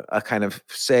a kind of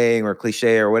saying or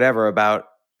cliche or whatever about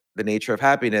the nature of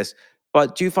happiness.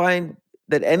 But do you find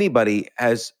that anybody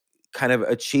has kind of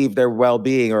achieved their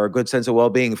well-being or a good sense of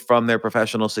well-being from their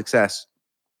professional success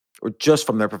or just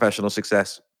from their professional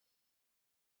success?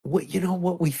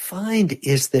 What we find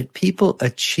is that people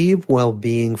achieve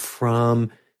well-being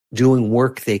from doing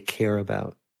work they care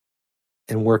about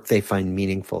and work they find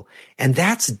meaningful. And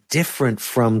that's different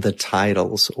from the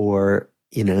titles or,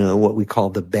 what we call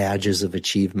the badges of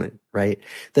achievement, right?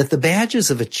 That the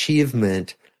badges of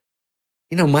achievement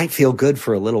might feel good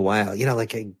for a little while.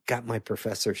 Like I got my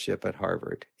professorship at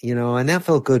Harvard, and that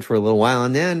felt good for a little while.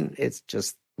 And then it's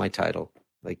just my title.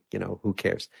 Like, who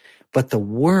cares? But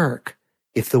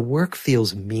if the work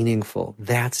feels meaningful,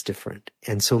 that's different.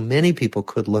 And so many people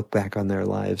could look back on their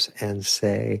lives and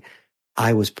say,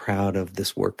 I was proud of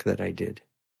this work that I did.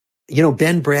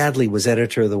 Ben Bradley was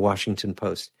editor of the Washington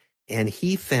Post, and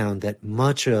he found that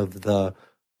much of the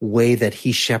way that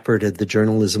he shepherded the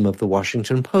journalism of the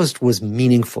Washington Post was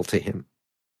meaningful to him.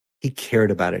 He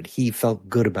cared about it. He felt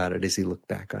good about it as he looked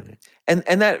back on it.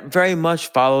 And that very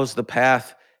much follows the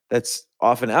path that's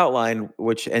often outlined,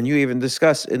 and you even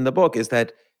discuss in the book, is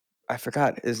that I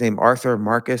forgot his name, Arthur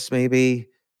Marcus, maybe?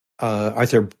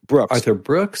 Arthur Brooks. Arthur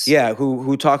Brooks? Yeah,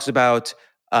 who talks about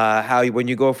how when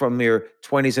you go from your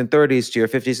 20s and 30s to your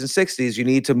 50s and 60s, you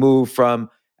need to move from,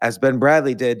 as Ben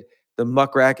Bradley did, the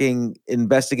muckraking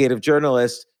investigative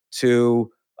journalist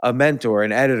to a mentor,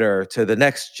 an editor to the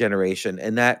next generation.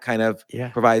 And that kind of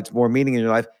provides more meaning in your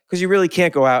life because you really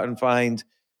can't go out and find,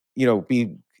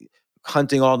 be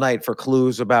hunting all night for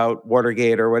clues about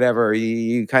Watergate or whatever.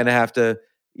 You kind of have to,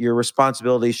 your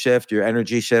responsibilities shift, your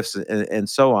energy shifts, and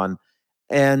so on.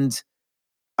 And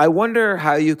I wonder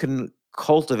how you can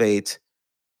cultivate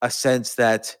a sense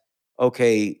that,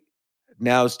 okay,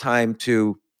 now's time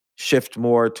to shift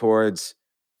more towards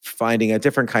finding a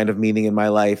different kind of meaning in my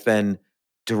life and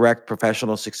direct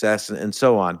professional success and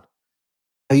so on.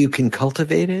 How you can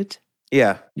cultivate it?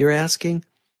 Yeah. You're asking?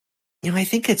 I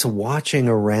think it's watching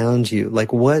around you.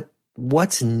 Like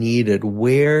what's needed?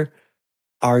 Where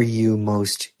are you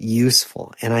most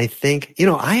useful? And I think,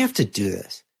 I have to do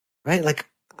this, right? Like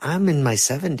I'm in my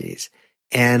 70s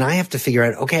and I have to figure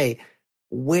out, okay,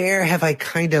 where have I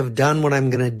kind of done what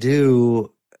I'm going to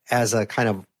do as a kind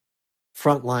of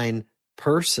frontline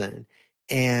person?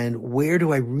 And where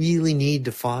do I really need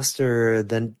to foster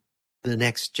the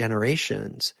next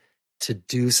generations to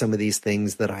do some of these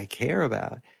things that I care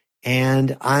about?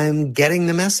 And I'm getting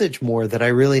the message more that I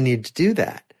really need to do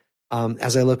that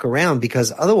as I look around,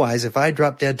 because otherwise, if I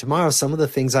drop dead tomorrow, some of the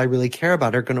things I really care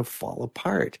about are going to fall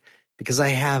apart because I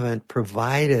haven't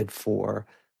provided for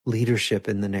leadership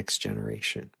in the next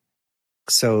generation.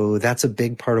 So that's a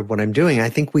big part of what I'm doing. I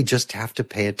think we just have to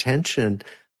pay attention.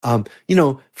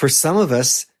 For some of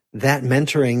us, that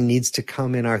mentoring needs to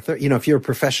come in our if you're a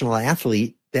professional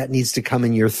athlete, that needs to come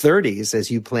in your 30s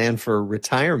as you plan for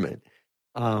retirement.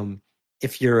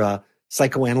 If you're a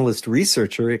psychoanalyst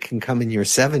researcher, it can come in your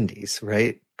 70s,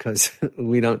 right? Because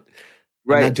I'm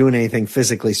not doing anything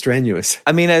physically strenuous.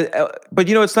 I mean, but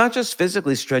it's not just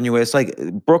physically strenuous. Like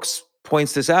Brooks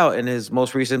points this out in his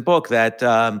most recent book that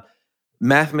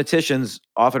mathematicians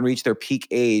often reach their peak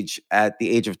age at the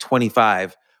age of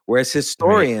 25, whereas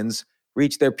historians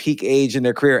reach their peak age in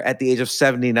their career at the age of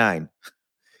 79.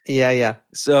 Yeah.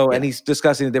 So, and he's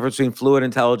discussing the difference between fluid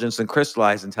intelligence and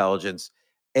crystallized intelligence.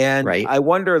 And I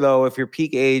wonder, though, if your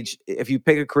peak age, if you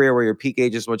pick a career where your peak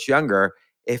age is much younger,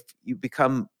 if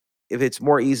it's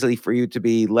more easily for you to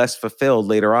be less fulfilled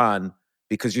later on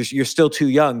because you're still too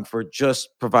young for just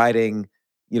providing,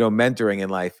 mentoring in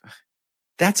life.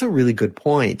 That's a really good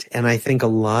point. And I think a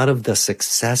lot of the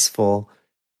successful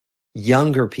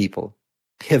younger people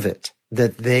pivot,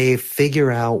 that they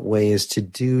figure out ways to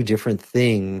do different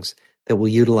things that will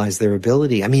utilize their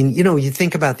ability. I mean, you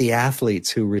think about the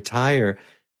athletes who retire,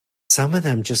 some of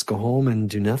them just go home and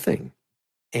do nothing.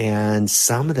 And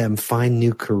some of them find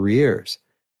new careers.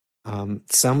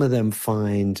 Some of them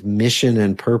find mission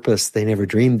and purpose they never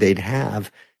dreamed they'd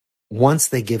have once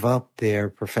they give up their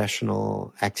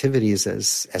professional activities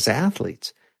as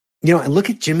athletes. And look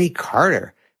at Jimmy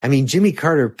Carter. I mean, Jimmy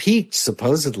Carter peaked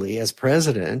supposedly as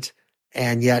president,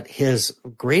 and yet his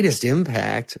greatest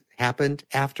impact happened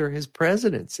after his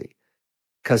presidency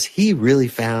because he really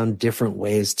found different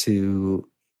ways to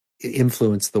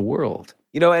influence the world.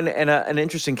 And an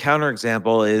interesting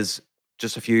counterexample is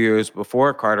just a few years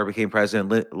before Carter became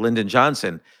president, Lyndon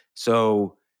Johnson.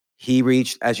 So he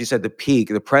reached, as you said, the peak,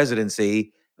 the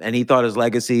presidency, and he thought his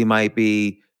legacy might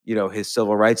be, his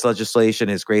civil rights legislation,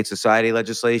 his Great Society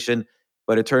legislation.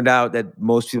 But it turned out that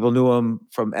most people knew him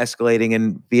from escalating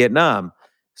in Vietnam.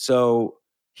 So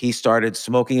he started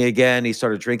smoking again. He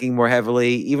started drinking more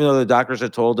heavily, even though the doctors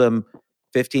had told him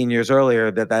 15 years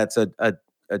earlier that that's a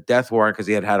death warrant because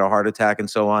he had a heart attack and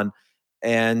so on.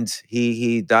 And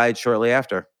he died shortly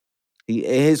after.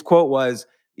 His quote was,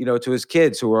 to his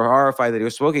kids who were horrified that he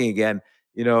was smoking again,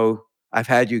 I've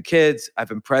had you kids, I've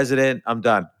been president, I'm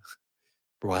done.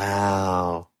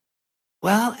 Wow.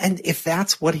 Well, and if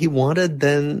that's what he wanted,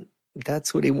 then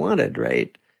that's what he wanted,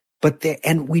 right?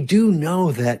 And we do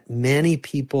know that many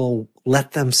people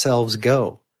let themselves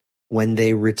go when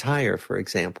they retire, for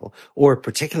example, or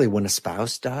particularly when a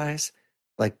spouse dies.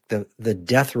 Like the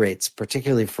death rates,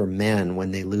 particularly for men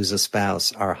when they lose a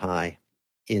spouse, are high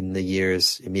in the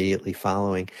years immediately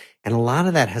following. And a lot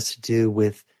of that has to do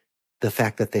with the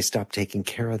fact that they stop taking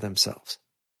care of themselves.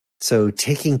 So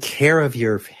taking care of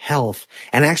your health,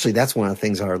 and actually that's one of the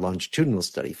things our longitudinal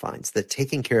study finds, that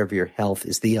taking care of your health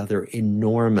is the other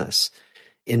enormous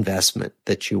investment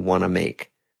that you want to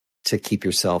make to keep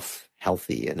yourself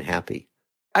healthy and happy.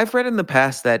 I've read in the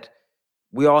past that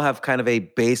we all have kind of a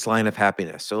baseline of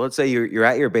happiness. So let's say you're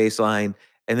at your baseline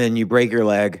and then you break your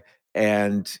leg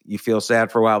and you feel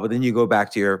sad for a while, but then you go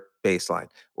back to your baseline.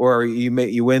 Or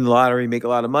you win the lottery, make a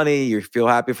lot of money, you feel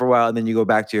happy for a while, and then you go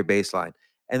back to your baseline.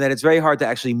 And then it's very hard to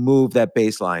actually move that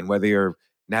baseline, whether you're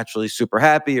naturally super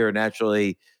happy or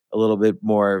naturally a little bit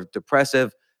more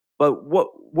depressive. But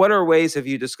what are ways have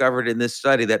you discovered in this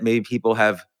study that maybe people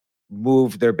have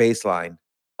moved their baseline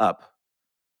up?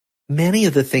 Many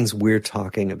of the things we're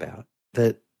talking about,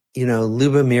 that,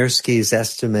 Lubomirski's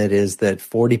estimate is that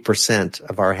 40%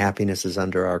 of our happiness is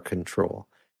under our control.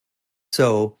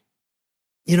 So,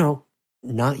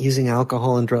 not using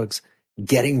alcohol and drugs,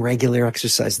 getting regular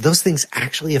exercise, those things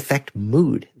actually affect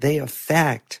mood. They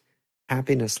affect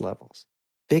happiness levels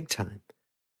big time.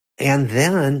 And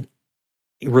then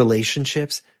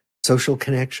relationships, social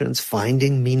connections,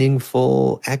 finding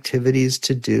meaningful activities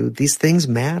to do. These things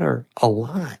matter a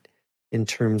lot in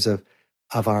terms of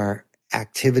our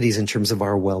activities, in terms of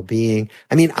our well-being.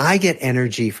 I mean, I get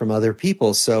energy from other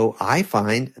people. So I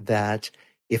find that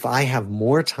if I have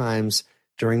more times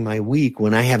during my week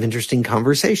when I have interesting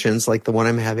conversations like the one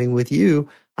I'm having with you,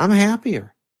 I'm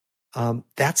happier.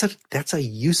 That's a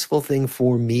useful thing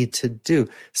for me to do.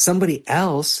 Somebody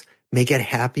else may get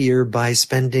happier by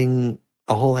spending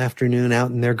a whole afternoon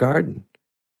out in their garden.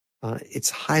 It's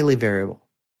highly variable.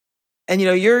 And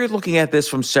you're looking at this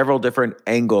from several different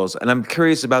angles, and I'm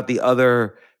curious about the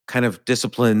other kind of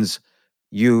disciplines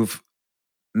you've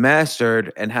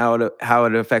mastered and how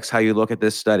it affects how you look at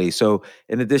this study. So,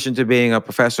 in addition to being a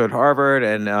professor at Harvard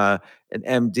and an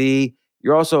MD,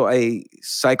 you're also a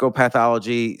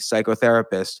psychopathology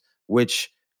psychotherapist,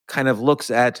 which kind of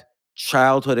looks at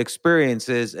childhood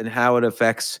experiences and how it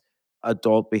affects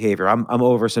adult behavior. I'm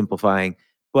oversimplifying,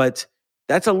 but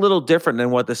that's a little different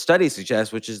than what the study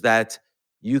suggests, which is that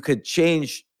you could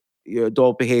change your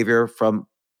adult behavior from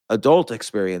adult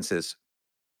experiences.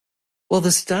 Well,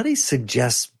 the study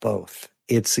suggests both.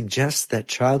 It suggests that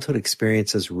childhood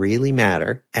experiences really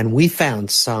matter, and we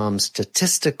found some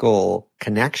statistical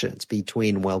connections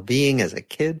between well-being as a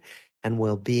kid and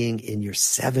well-being in your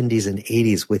 70s and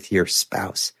 80s with your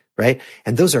spouse, right?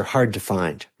 And those are hard to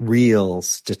find, real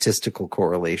statistical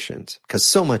correlations, because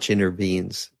so much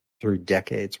intervenes through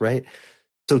decades, right?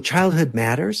 So childhood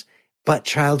matters, but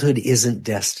childhood isn't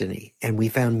destiny. And we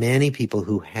found many people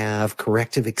who have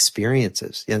corrective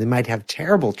experiences. They might have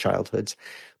terrible childhoods,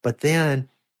 but then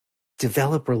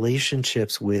develop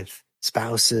relationships with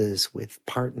spouses, with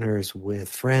partners, with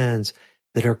friends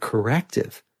that are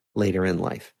corrective later in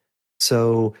life.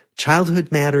 So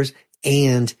childhood matters,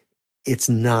 and it's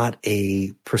not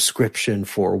a prescription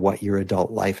for what your adult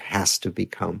life has to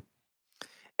become.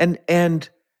 And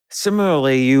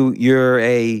similarly, you're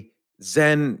a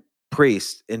Zen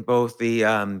priest in both the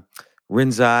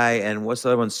Rinzai and what's the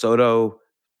other one, Soto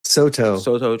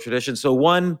tradition. So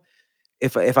one,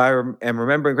 if am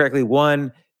remembering correctly,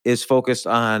 one is focused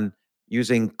on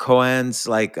using koans,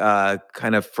 like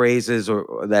kind of phrases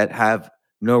or that have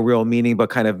no real meaning, but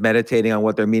kind of meditating on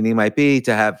what their meaning might be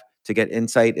to get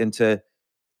insight into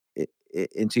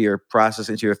your process,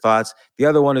 into your thoughts. The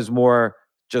other one is more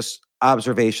just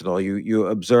observational. You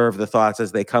observe the thoughts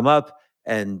as they come up,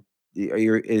 and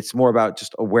it's more about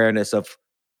just awareness of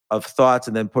thoughts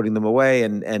and then putting them away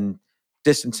and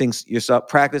distancing yourself,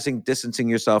 practicing distancing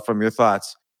yourself from your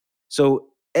thoughts. So,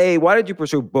 why did you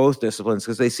pursue both disciplines?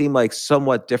 Because they seem like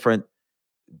somewhat different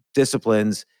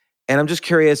disciplines. And I'm just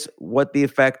curious what the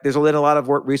effect, there's a lot of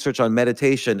research on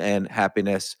meditation and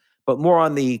happiness, but more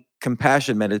on the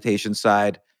compassion meditation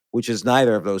side, which is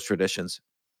neither of those traditions.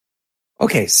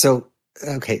 Okay, so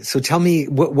tell me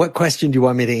what question do you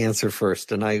want me to answer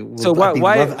first? And I will. So why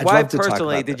love to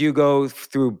personally talk about did you go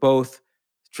through both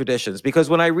traditions? Because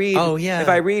when I read, if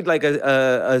I read like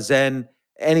a Zen,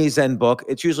 any Zen book,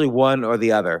 it's usually one or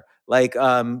the other. Like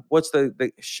what's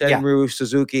the Shenru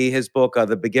Suzuki, his book,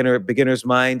 The Beginner's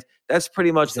Mind. That's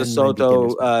pretty much Zen the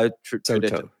Soto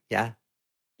tradition.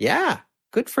 Yeah.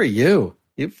 Good for you.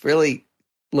 You've really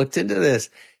looked into this.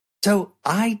 So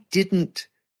I didn't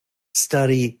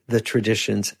study the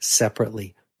traditions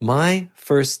separately. My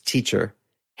first teacher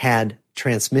had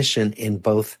transmission in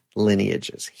both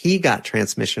lineages. He got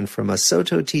transmission from a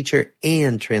Soto teacher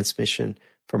and transmission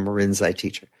from a Rinzai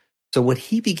teacher. So what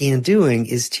he began doing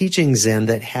is teaching Zen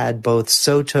that had both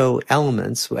Soto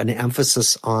elements, an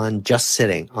emphasis on just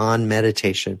sitting, on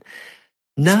meditation,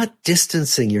 not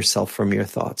distancing yourself from your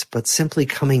thoughts, but simply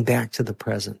coming back to the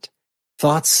present.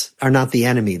 Thoughts are not the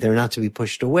enemy. They're not to be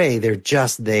pushed away. They're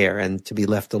just there and to be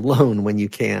left alone when you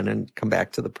can and come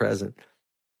back to the present.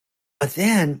 But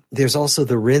then there's also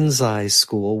the Rinzai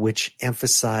school, which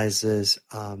emphasizes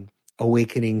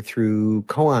awakening through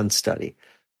koan study.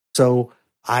 So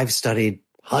I've studied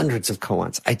hundreds of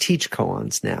koans. I teach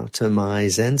koans now to my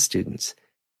Zen students.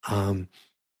 And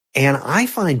I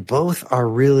find both are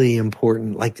really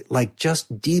important. Like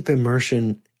just deep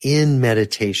immersion in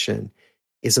meditation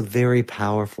is a very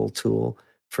powerful tool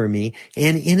for me.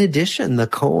 And in addition, the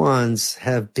koans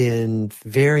have been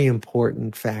very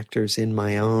important factors in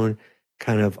my own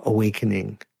kind of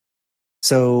awakening.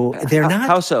 So they're not.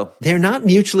 How so? They're not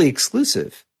mutually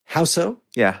exclusive. How so?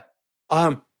 Yeah.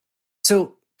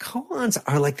 So koans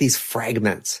are like these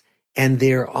fragments, and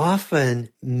they're often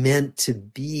meant to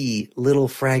be little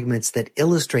fragments that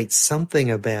illustrate something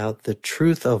about the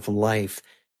truth of life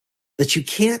that you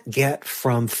can't get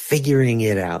from figuring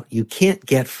it out. You can't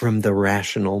get from the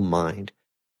rational mind.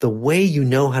 The way you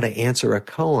know how to answer a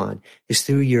koan is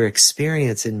through your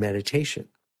experience in meditation.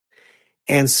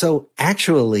 And so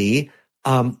actually,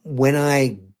 when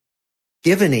I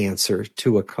give an answer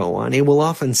to a koan, it will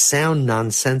often sound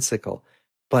nonsensical,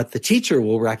 but the teacher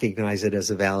will recognize it as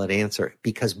a valid answer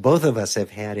because both of us have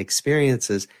had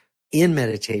experiences in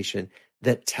meditation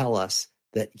that tell us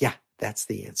that, yeah, that's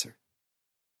the answer.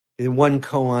 One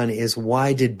koan is,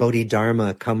 why did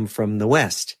Bodhidharma come from the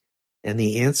West? And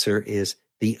the answer is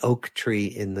the oak tree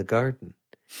in the garden.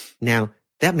 Now,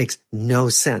 that makes no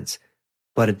sense,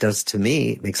 but it does to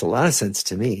me. It makes a lot of sense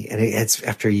to me. And it's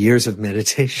after years of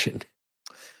meditation.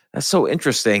 That's so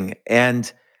interesting.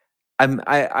 And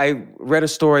I read a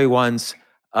story once.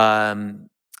 Um,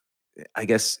 I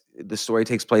guess the story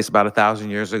takes place about 1,000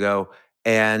 years ago,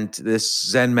 and this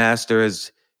Zen master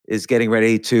is getting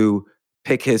ready to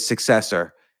pick his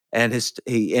successor, and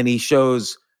he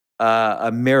shows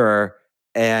a mirror,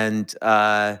 and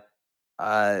uh,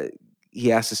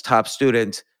 he asks his top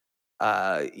student,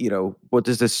 what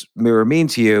does this mirror mean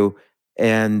to you?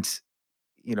 And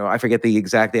I forget the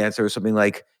exact answer, something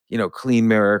like, clean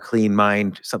mirror, clean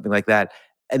mind, something like that.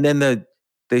 And then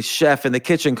the chef in the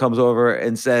kitchen comes over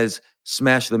and says,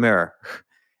 "Smash the mirror."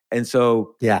 And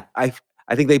so Yeah. I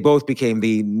think they both became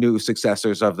the new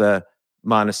successors of the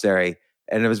monastery,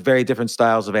 and it was very different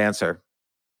styles of answer.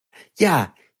 Yeah.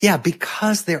 Yeah.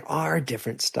 Because there are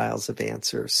different styles of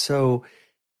answer. So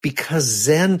because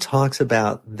Zen talks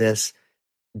about this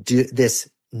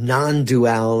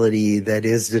non-duality that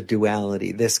is the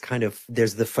duality, this kind of,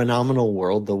 there's the phenomenal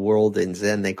world, the world in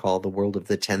Zen they call the world of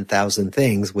the 10,000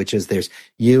 things, which is there's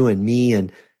you and me and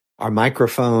our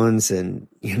microphones and,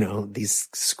 these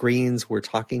screens we're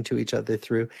talking to each other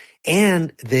through.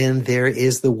 And then there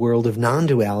is the world of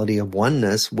non-duality, of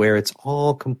oneness, where it's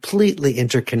all completely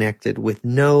interconnected with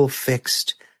no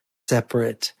fixed,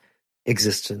 separate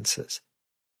existences.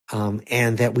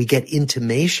 And that we get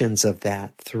intimations of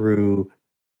that through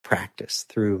practice,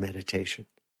 through meditation.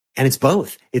 And it's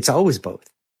both. It's always both.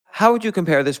 How would you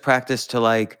compare this practice to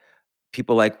like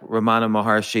people like Ramana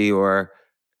Maharshi or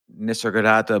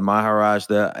Nisargadatta Maharaj,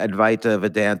 the Advaita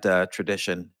Vedanta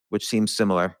tradition, which seems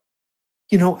similar?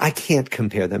 I can't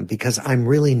compare them because I'm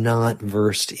really not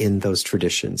versed in those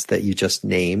traditions that you just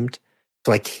named.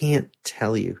 So I can't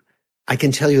tell you. I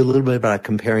can tell you a little bit about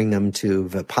comparing them to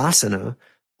Vipassana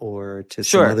or to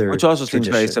some Sure, other which also seems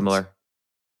very traditions. similar.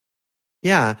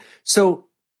 Yeah. So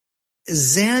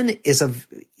Zen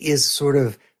is sort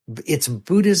of, it's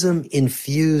Buddhism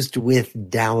infused with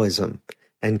Taoism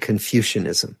and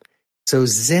Confucianism. So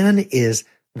Zen is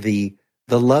the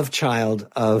love child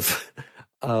of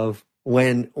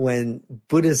when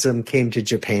Buddhism came to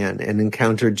Japan and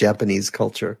encountered Japanese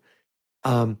culture.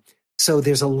 So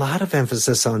there's a lot of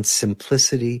emphasis on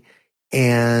simplicity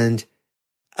and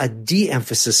a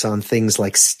de-emphasis on things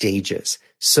like stages.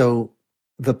 So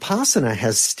Vipassana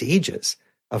has stages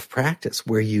of practice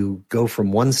where you go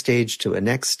from one stage to a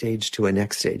next stage to a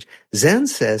next stage. Zen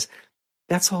says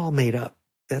that's all made up.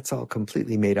 That's all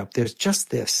completely made up. There's just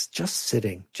this, just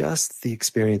sitting, just the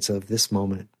experience of this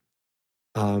moment.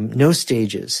 No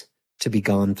stages to be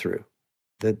gone through.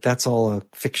 That's all a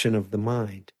fiction of the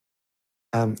mind.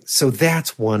 So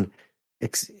that's one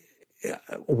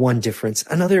difference.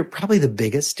 Another, probably the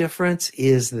biggest difference,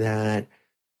 is that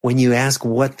when you ask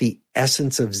what the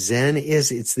essence of Zen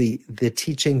is, it's the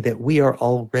teaching that we are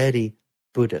already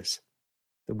Buddhas,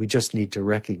 that we just need to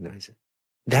recognize it.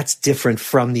 That's different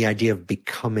from the idea of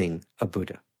becoming a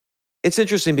Buddha. It's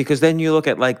interesting because then you look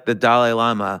at like the Dalai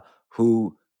Lama,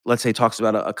 who, let's say, talks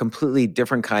about a completely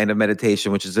different kind of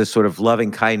meditation, which is this sort of loving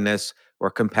kindness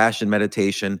or compassion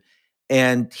meditation.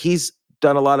 And he's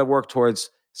done a lot of work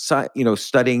towards,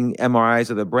 studying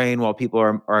MRIs of the brain while people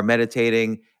are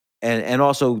meditating, and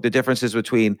also the differences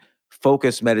between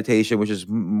focused meditation, which is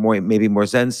maybe more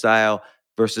Zen style,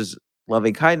 versus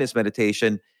loving kindness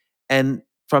meditation. And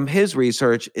from his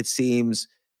research, it seems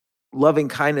loving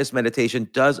kindness meditation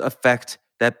does affect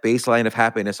that baseline of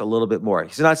happiness a little bit more.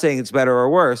 He's not saying it's better or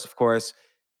worse, of course,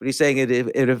 but he's saying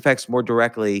it affects more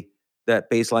directly that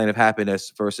baseline of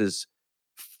happiness versus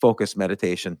focused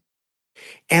meditation.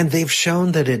 And they've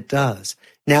shown that it does.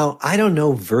 Now, I don't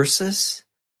know versus,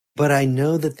 but I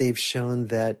know that they've shown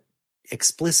that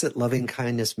explicit loving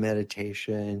kindness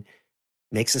meditation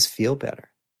makes us feel better.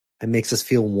 It makes us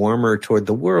feel warmer toward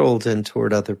the world and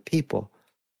toward other people.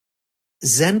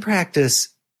 Zen practice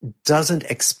doesn't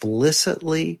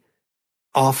explicitly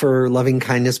offer loving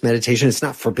kindness meditation. It's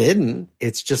not forbidden.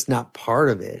 It's just not part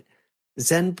of it.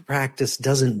 Zen practice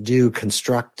doesn't do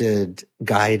constructed,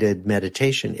 guided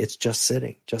meditation. It's just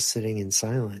sitting in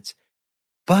silence.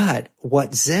 But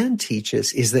what Zen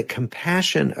teaches is that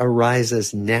compassion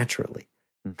arises naturally.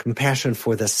 Compassion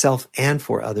for the self and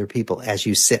for other people as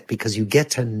you sit, because you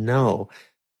get to know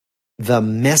the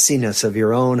messiness of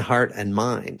your own heart and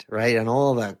mind, right? And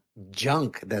all the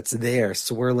junk that's there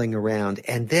swirling around.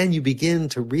 And then you begin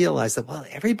to realize that, well,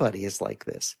 everybody is like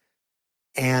this.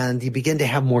 And you begin to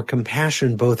have more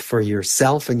compassion both for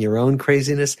yourself and your own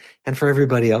craziness and for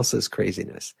everybody else's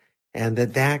craziness. And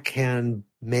that can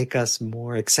make us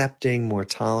more accepting, more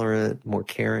tolerant, more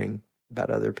caring about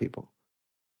other people.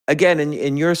 Again,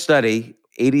 in your study,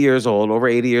 over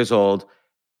 80 years old,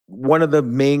 one of the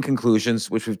main conclusions,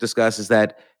 which we've discussed, is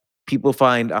that people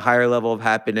find a higher level of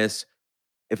happiness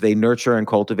if they nurture and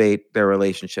cultivate their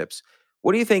relationships.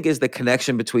 What do you think is the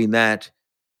connection between that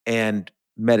and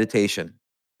meditation?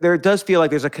 There does feel like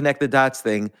there's a connect the dots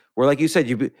thing where, like you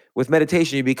said, with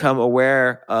meditation, you become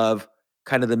aware of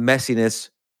kind of the messiness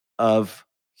of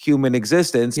human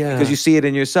existence because you Yeah. see it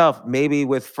in yourself. Maybe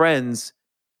with friends,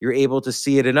 you're able to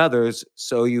see it in others,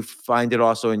 so you find it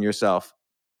also in yourself.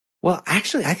 Well,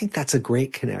 actually, I think that's a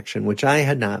great connection, which I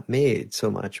had not made so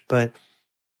much, but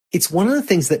it's one of the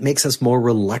things that makes us more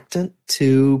reluctant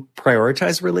to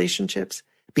prioritize relationships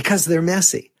because they're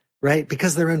messy, right?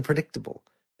 Because they're unpredictable.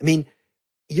 I mean,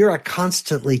 you're a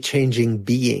constantly changing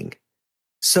being.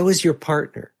 So is your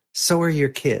partner. So are your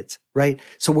kids, right?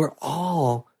 So we're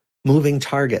all moving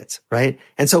targets, right?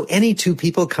 And so any two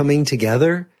people coming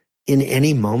together in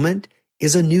any moment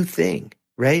is a new thing,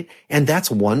 right? And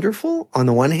that's wonderful on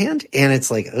the one hand. And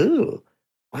it's like, oh,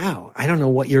 wow, I don't know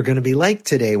what you're going to be like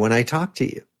today when I talk to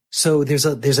you. So there's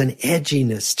an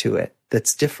edginess to it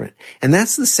that's different. And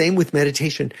that's the same with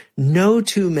meditation. No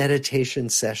two meditation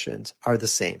sessions are the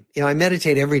same. I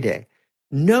meditate every day.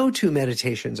 No two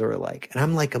meditations are alike. And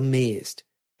I'm like amazed.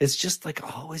 It's just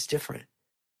like always different.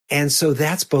 And so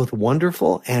that's both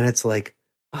wonderful and it's like,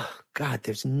 oh God,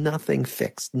 there's nothing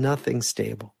fixed, nothing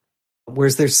stable.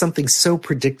 Whereas there's something so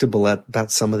predictable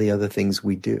about some of the other things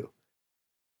we do.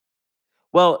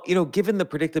 Well, given the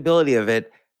predictability of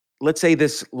it, let's say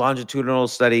this longitudinal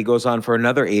study goes on for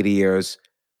another 80 years.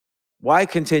 Why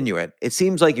continue it? It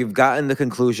seems like you've gotten the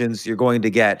conclusions you're going to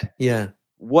get. Yeah.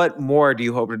 What more do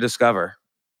you hope to discover?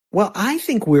 Well, I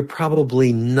think we're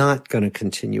probably not going to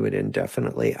continue it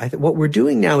indefinitely. What we're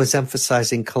doing now is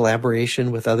emphasizing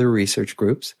collaboration with other research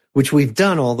groups, which we've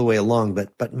done all the way along,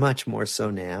 but much more so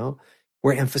now.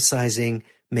 We're emphasizing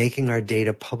making our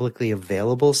data publicly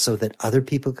available so that other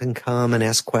people can come and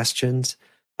ask questions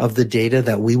of the data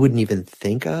that we wouldn't even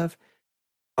think of.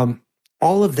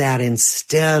 All of that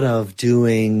instead of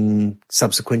doing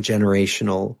subsequent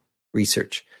generational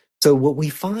research. So what we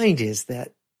find is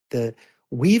that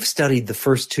we've studied the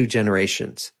first two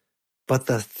generations, but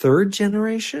the third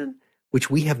generation,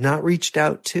 which we have not reached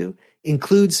out to,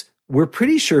 includes, we're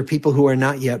pretty sure, people who are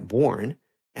not yet born,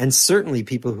 and certainly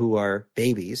people who are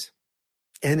babies.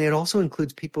 And it also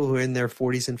includes people who are in their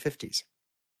 40s and 50s.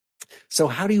 So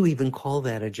how do you even call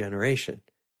that a generation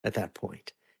at that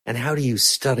point? And how do you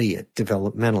study it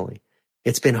developmentally?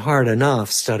 It's been hard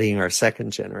enough studying our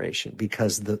second generation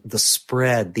because the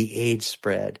spread, the age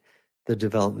spread, the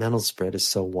developmental spread is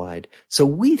so wide. So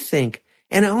we think,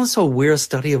 and also we're a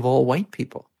study of all white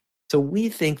people. So we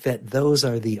think that those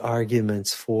are the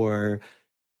arguments for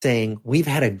saying we've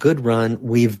had a good run,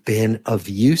 we've been of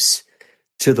use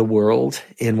to the world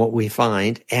in what we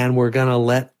find, and we're going to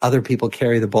let other people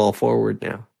carry the ball forward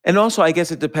now. And also, I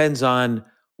guess it depends on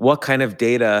what kind of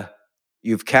data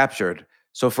you've captured.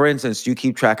 So for instance, do you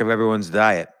keep track of everyone's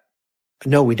diet?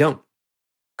 No, we don't.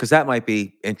 Because that might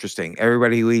be interesting.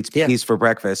 Everybody who eats peas for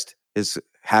breakfast is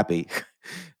happy.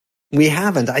 We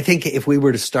haven't. I think if we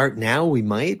were to start now, we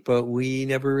might, but we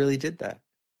never really did that.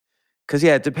 Because,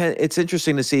 yeah, it depends. It's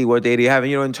interesting to see what data you have.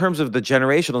 And, in terms of the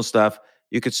generational stuff,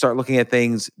 you could start looking at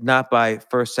things not by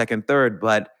first, second, third,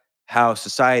 but how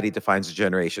society defines a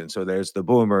generation. So there's the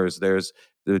boomers, there's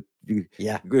the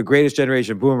greatest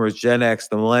generation, boomers, Gen X,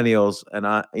 the millennials, and,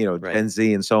 Right. Gen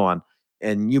Z, and so on.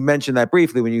 And you mentioned that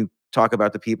briefly when you talk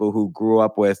about the people who grew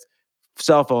up with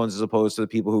cell phones as opposed to the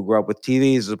people who grew up with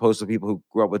TVs as opposed to people who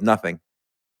grew up with nothing.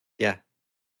 Yeah.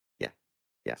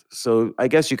 So I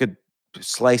guess you could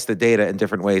slice the data in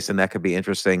different ways, and that could be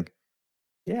interesting.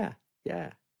 Yeah.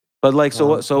 But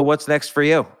what's next for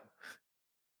you?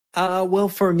 Well,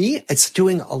 for me, it's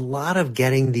doing a lot of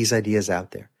getting these ideas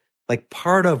out there. Like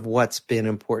part of what's been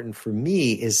important for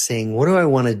me is saying, what do I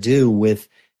want to do with,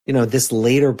 this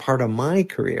later part of my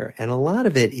career? And a lot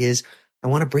of it is I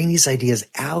want to bring these ideas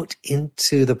out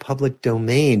into the public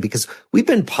domain because we've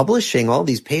been publishing all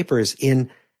these papers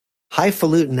in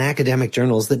highfalutin academic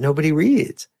journals that nobody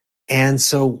reads. And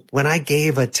so when I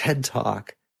gave a TED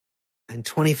Talk in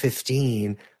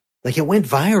 2015, it went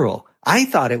viral. I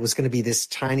thought it was going to be this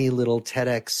tiny little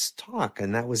TEDx talk,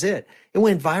 and that was it. It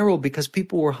went viral because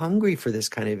people were hungry for this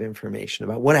kind of information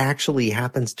about what actually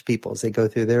happens to people as they go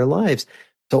through their lives.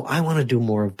 So I want to do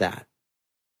more of that.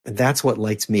 And that's what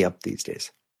lights me up these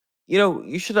days.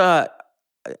 You should,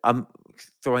 I'm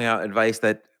throwing out advice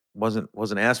that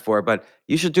wasn't asked for, but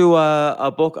you should do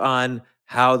a book on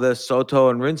how the Soto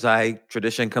and Rinzai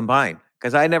tradition combine.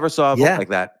 Because I never saw a book like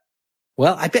that.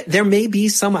 Well, I bet there may be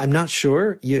some. I'm not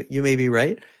sure. You may be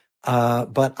right.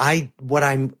 But what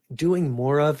I'm doing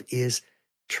more of is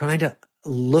trying to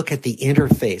look at the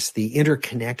interface, the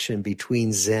interconnection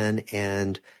between Zen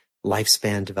and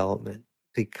lifespan development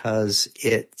because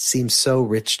it seems so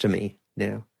rich to me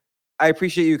now. I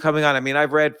appreciate you coming on. I mean,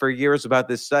 I've read for years about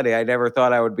this study. I never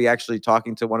thought I would be actually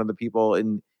talking to one of the people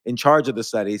in charge of the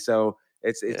study. So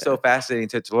it's so Yeah, fascinating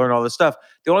to learn all this stuff.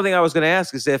 The only thing I was going to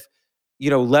ask is if,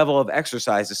 level of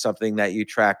exercise is something that you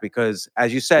track, because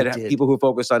as you I said, did. people who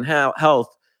focus on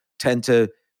health tend to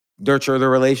nurture their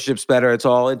relationships better. It's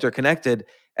all interconnected.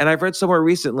 And I've read somewhere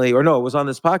recently, or no, it was on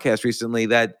this podcast recently,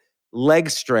 that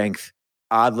leg strength,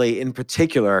 oddly in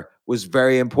particular, was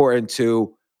very important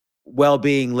to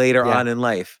well-being later Yeah. on in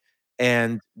life.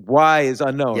 And why is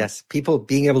unknown. Yes. People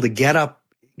being able to get up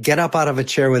out of a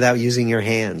chair without using your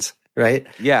hands, right?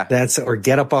 Yeah. Or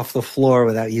get up off the floor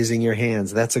without using your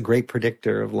hands. That's a great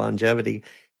predictor of longevity.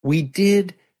 We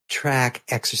did track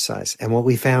exercise, and what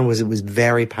we found was it was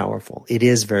very powerful. It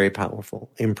is very powerful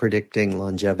in predicting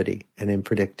longevity and in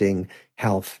predicting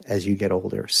health as you get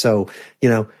older. So,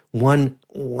 one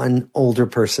older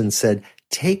person said,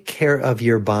 take care of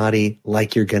your body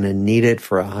like you're going to need it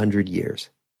for 100 years.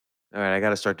 All right, I got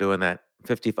to start doing that.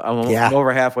 55. I'm Yeah,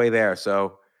 over halfway there,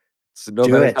 so it's no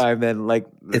do better it. time than like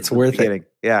It's the worth beginning.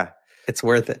 it. Yeah. It's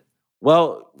worth it.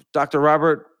 Well, Dr.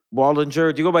 Robert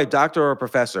Waldinger, do you go by doctor or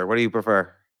professor? What do you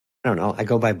prefer? I don't know. I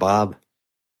go by Bob.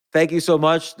 Thank you so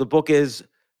much. The book is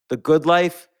The Good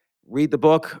Life. Read the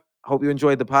book. Hope you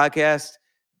enjoyed the podcast.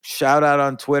 Shout out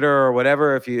on Twitter or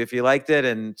whatever if you liked it,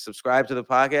 and subscribe to the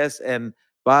podcast. And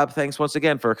Bob, thanks once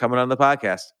again for coming on the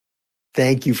podcast.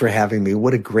 Thank you for having me.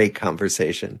 What a great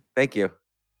conversation. Thank you.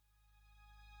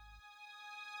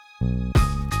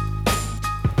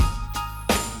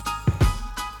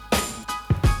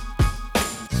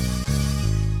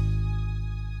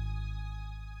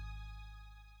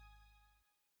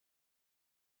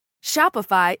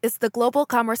 Shopify is the global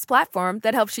commerce platform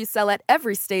that helps you sell at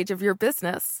every stage of your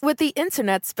business. With the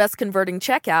internet's best converting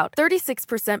checkout,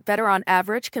 36% better on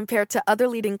average compared to other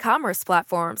leading commerce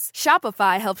platforms,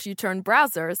 Shopify helps you turn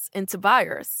browsers into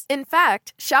buyers. In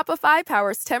fact, Shopify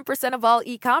powers 10% of all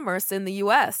e-commerce in the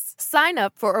U.S. Sign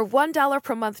up for a $1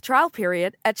 per month trial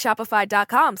period at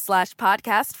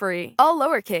shopify.com/podcast free. All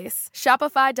lowercase,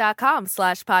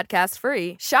 shopify.com/podcast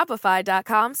free,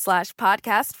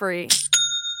 shopify.com/podcast free.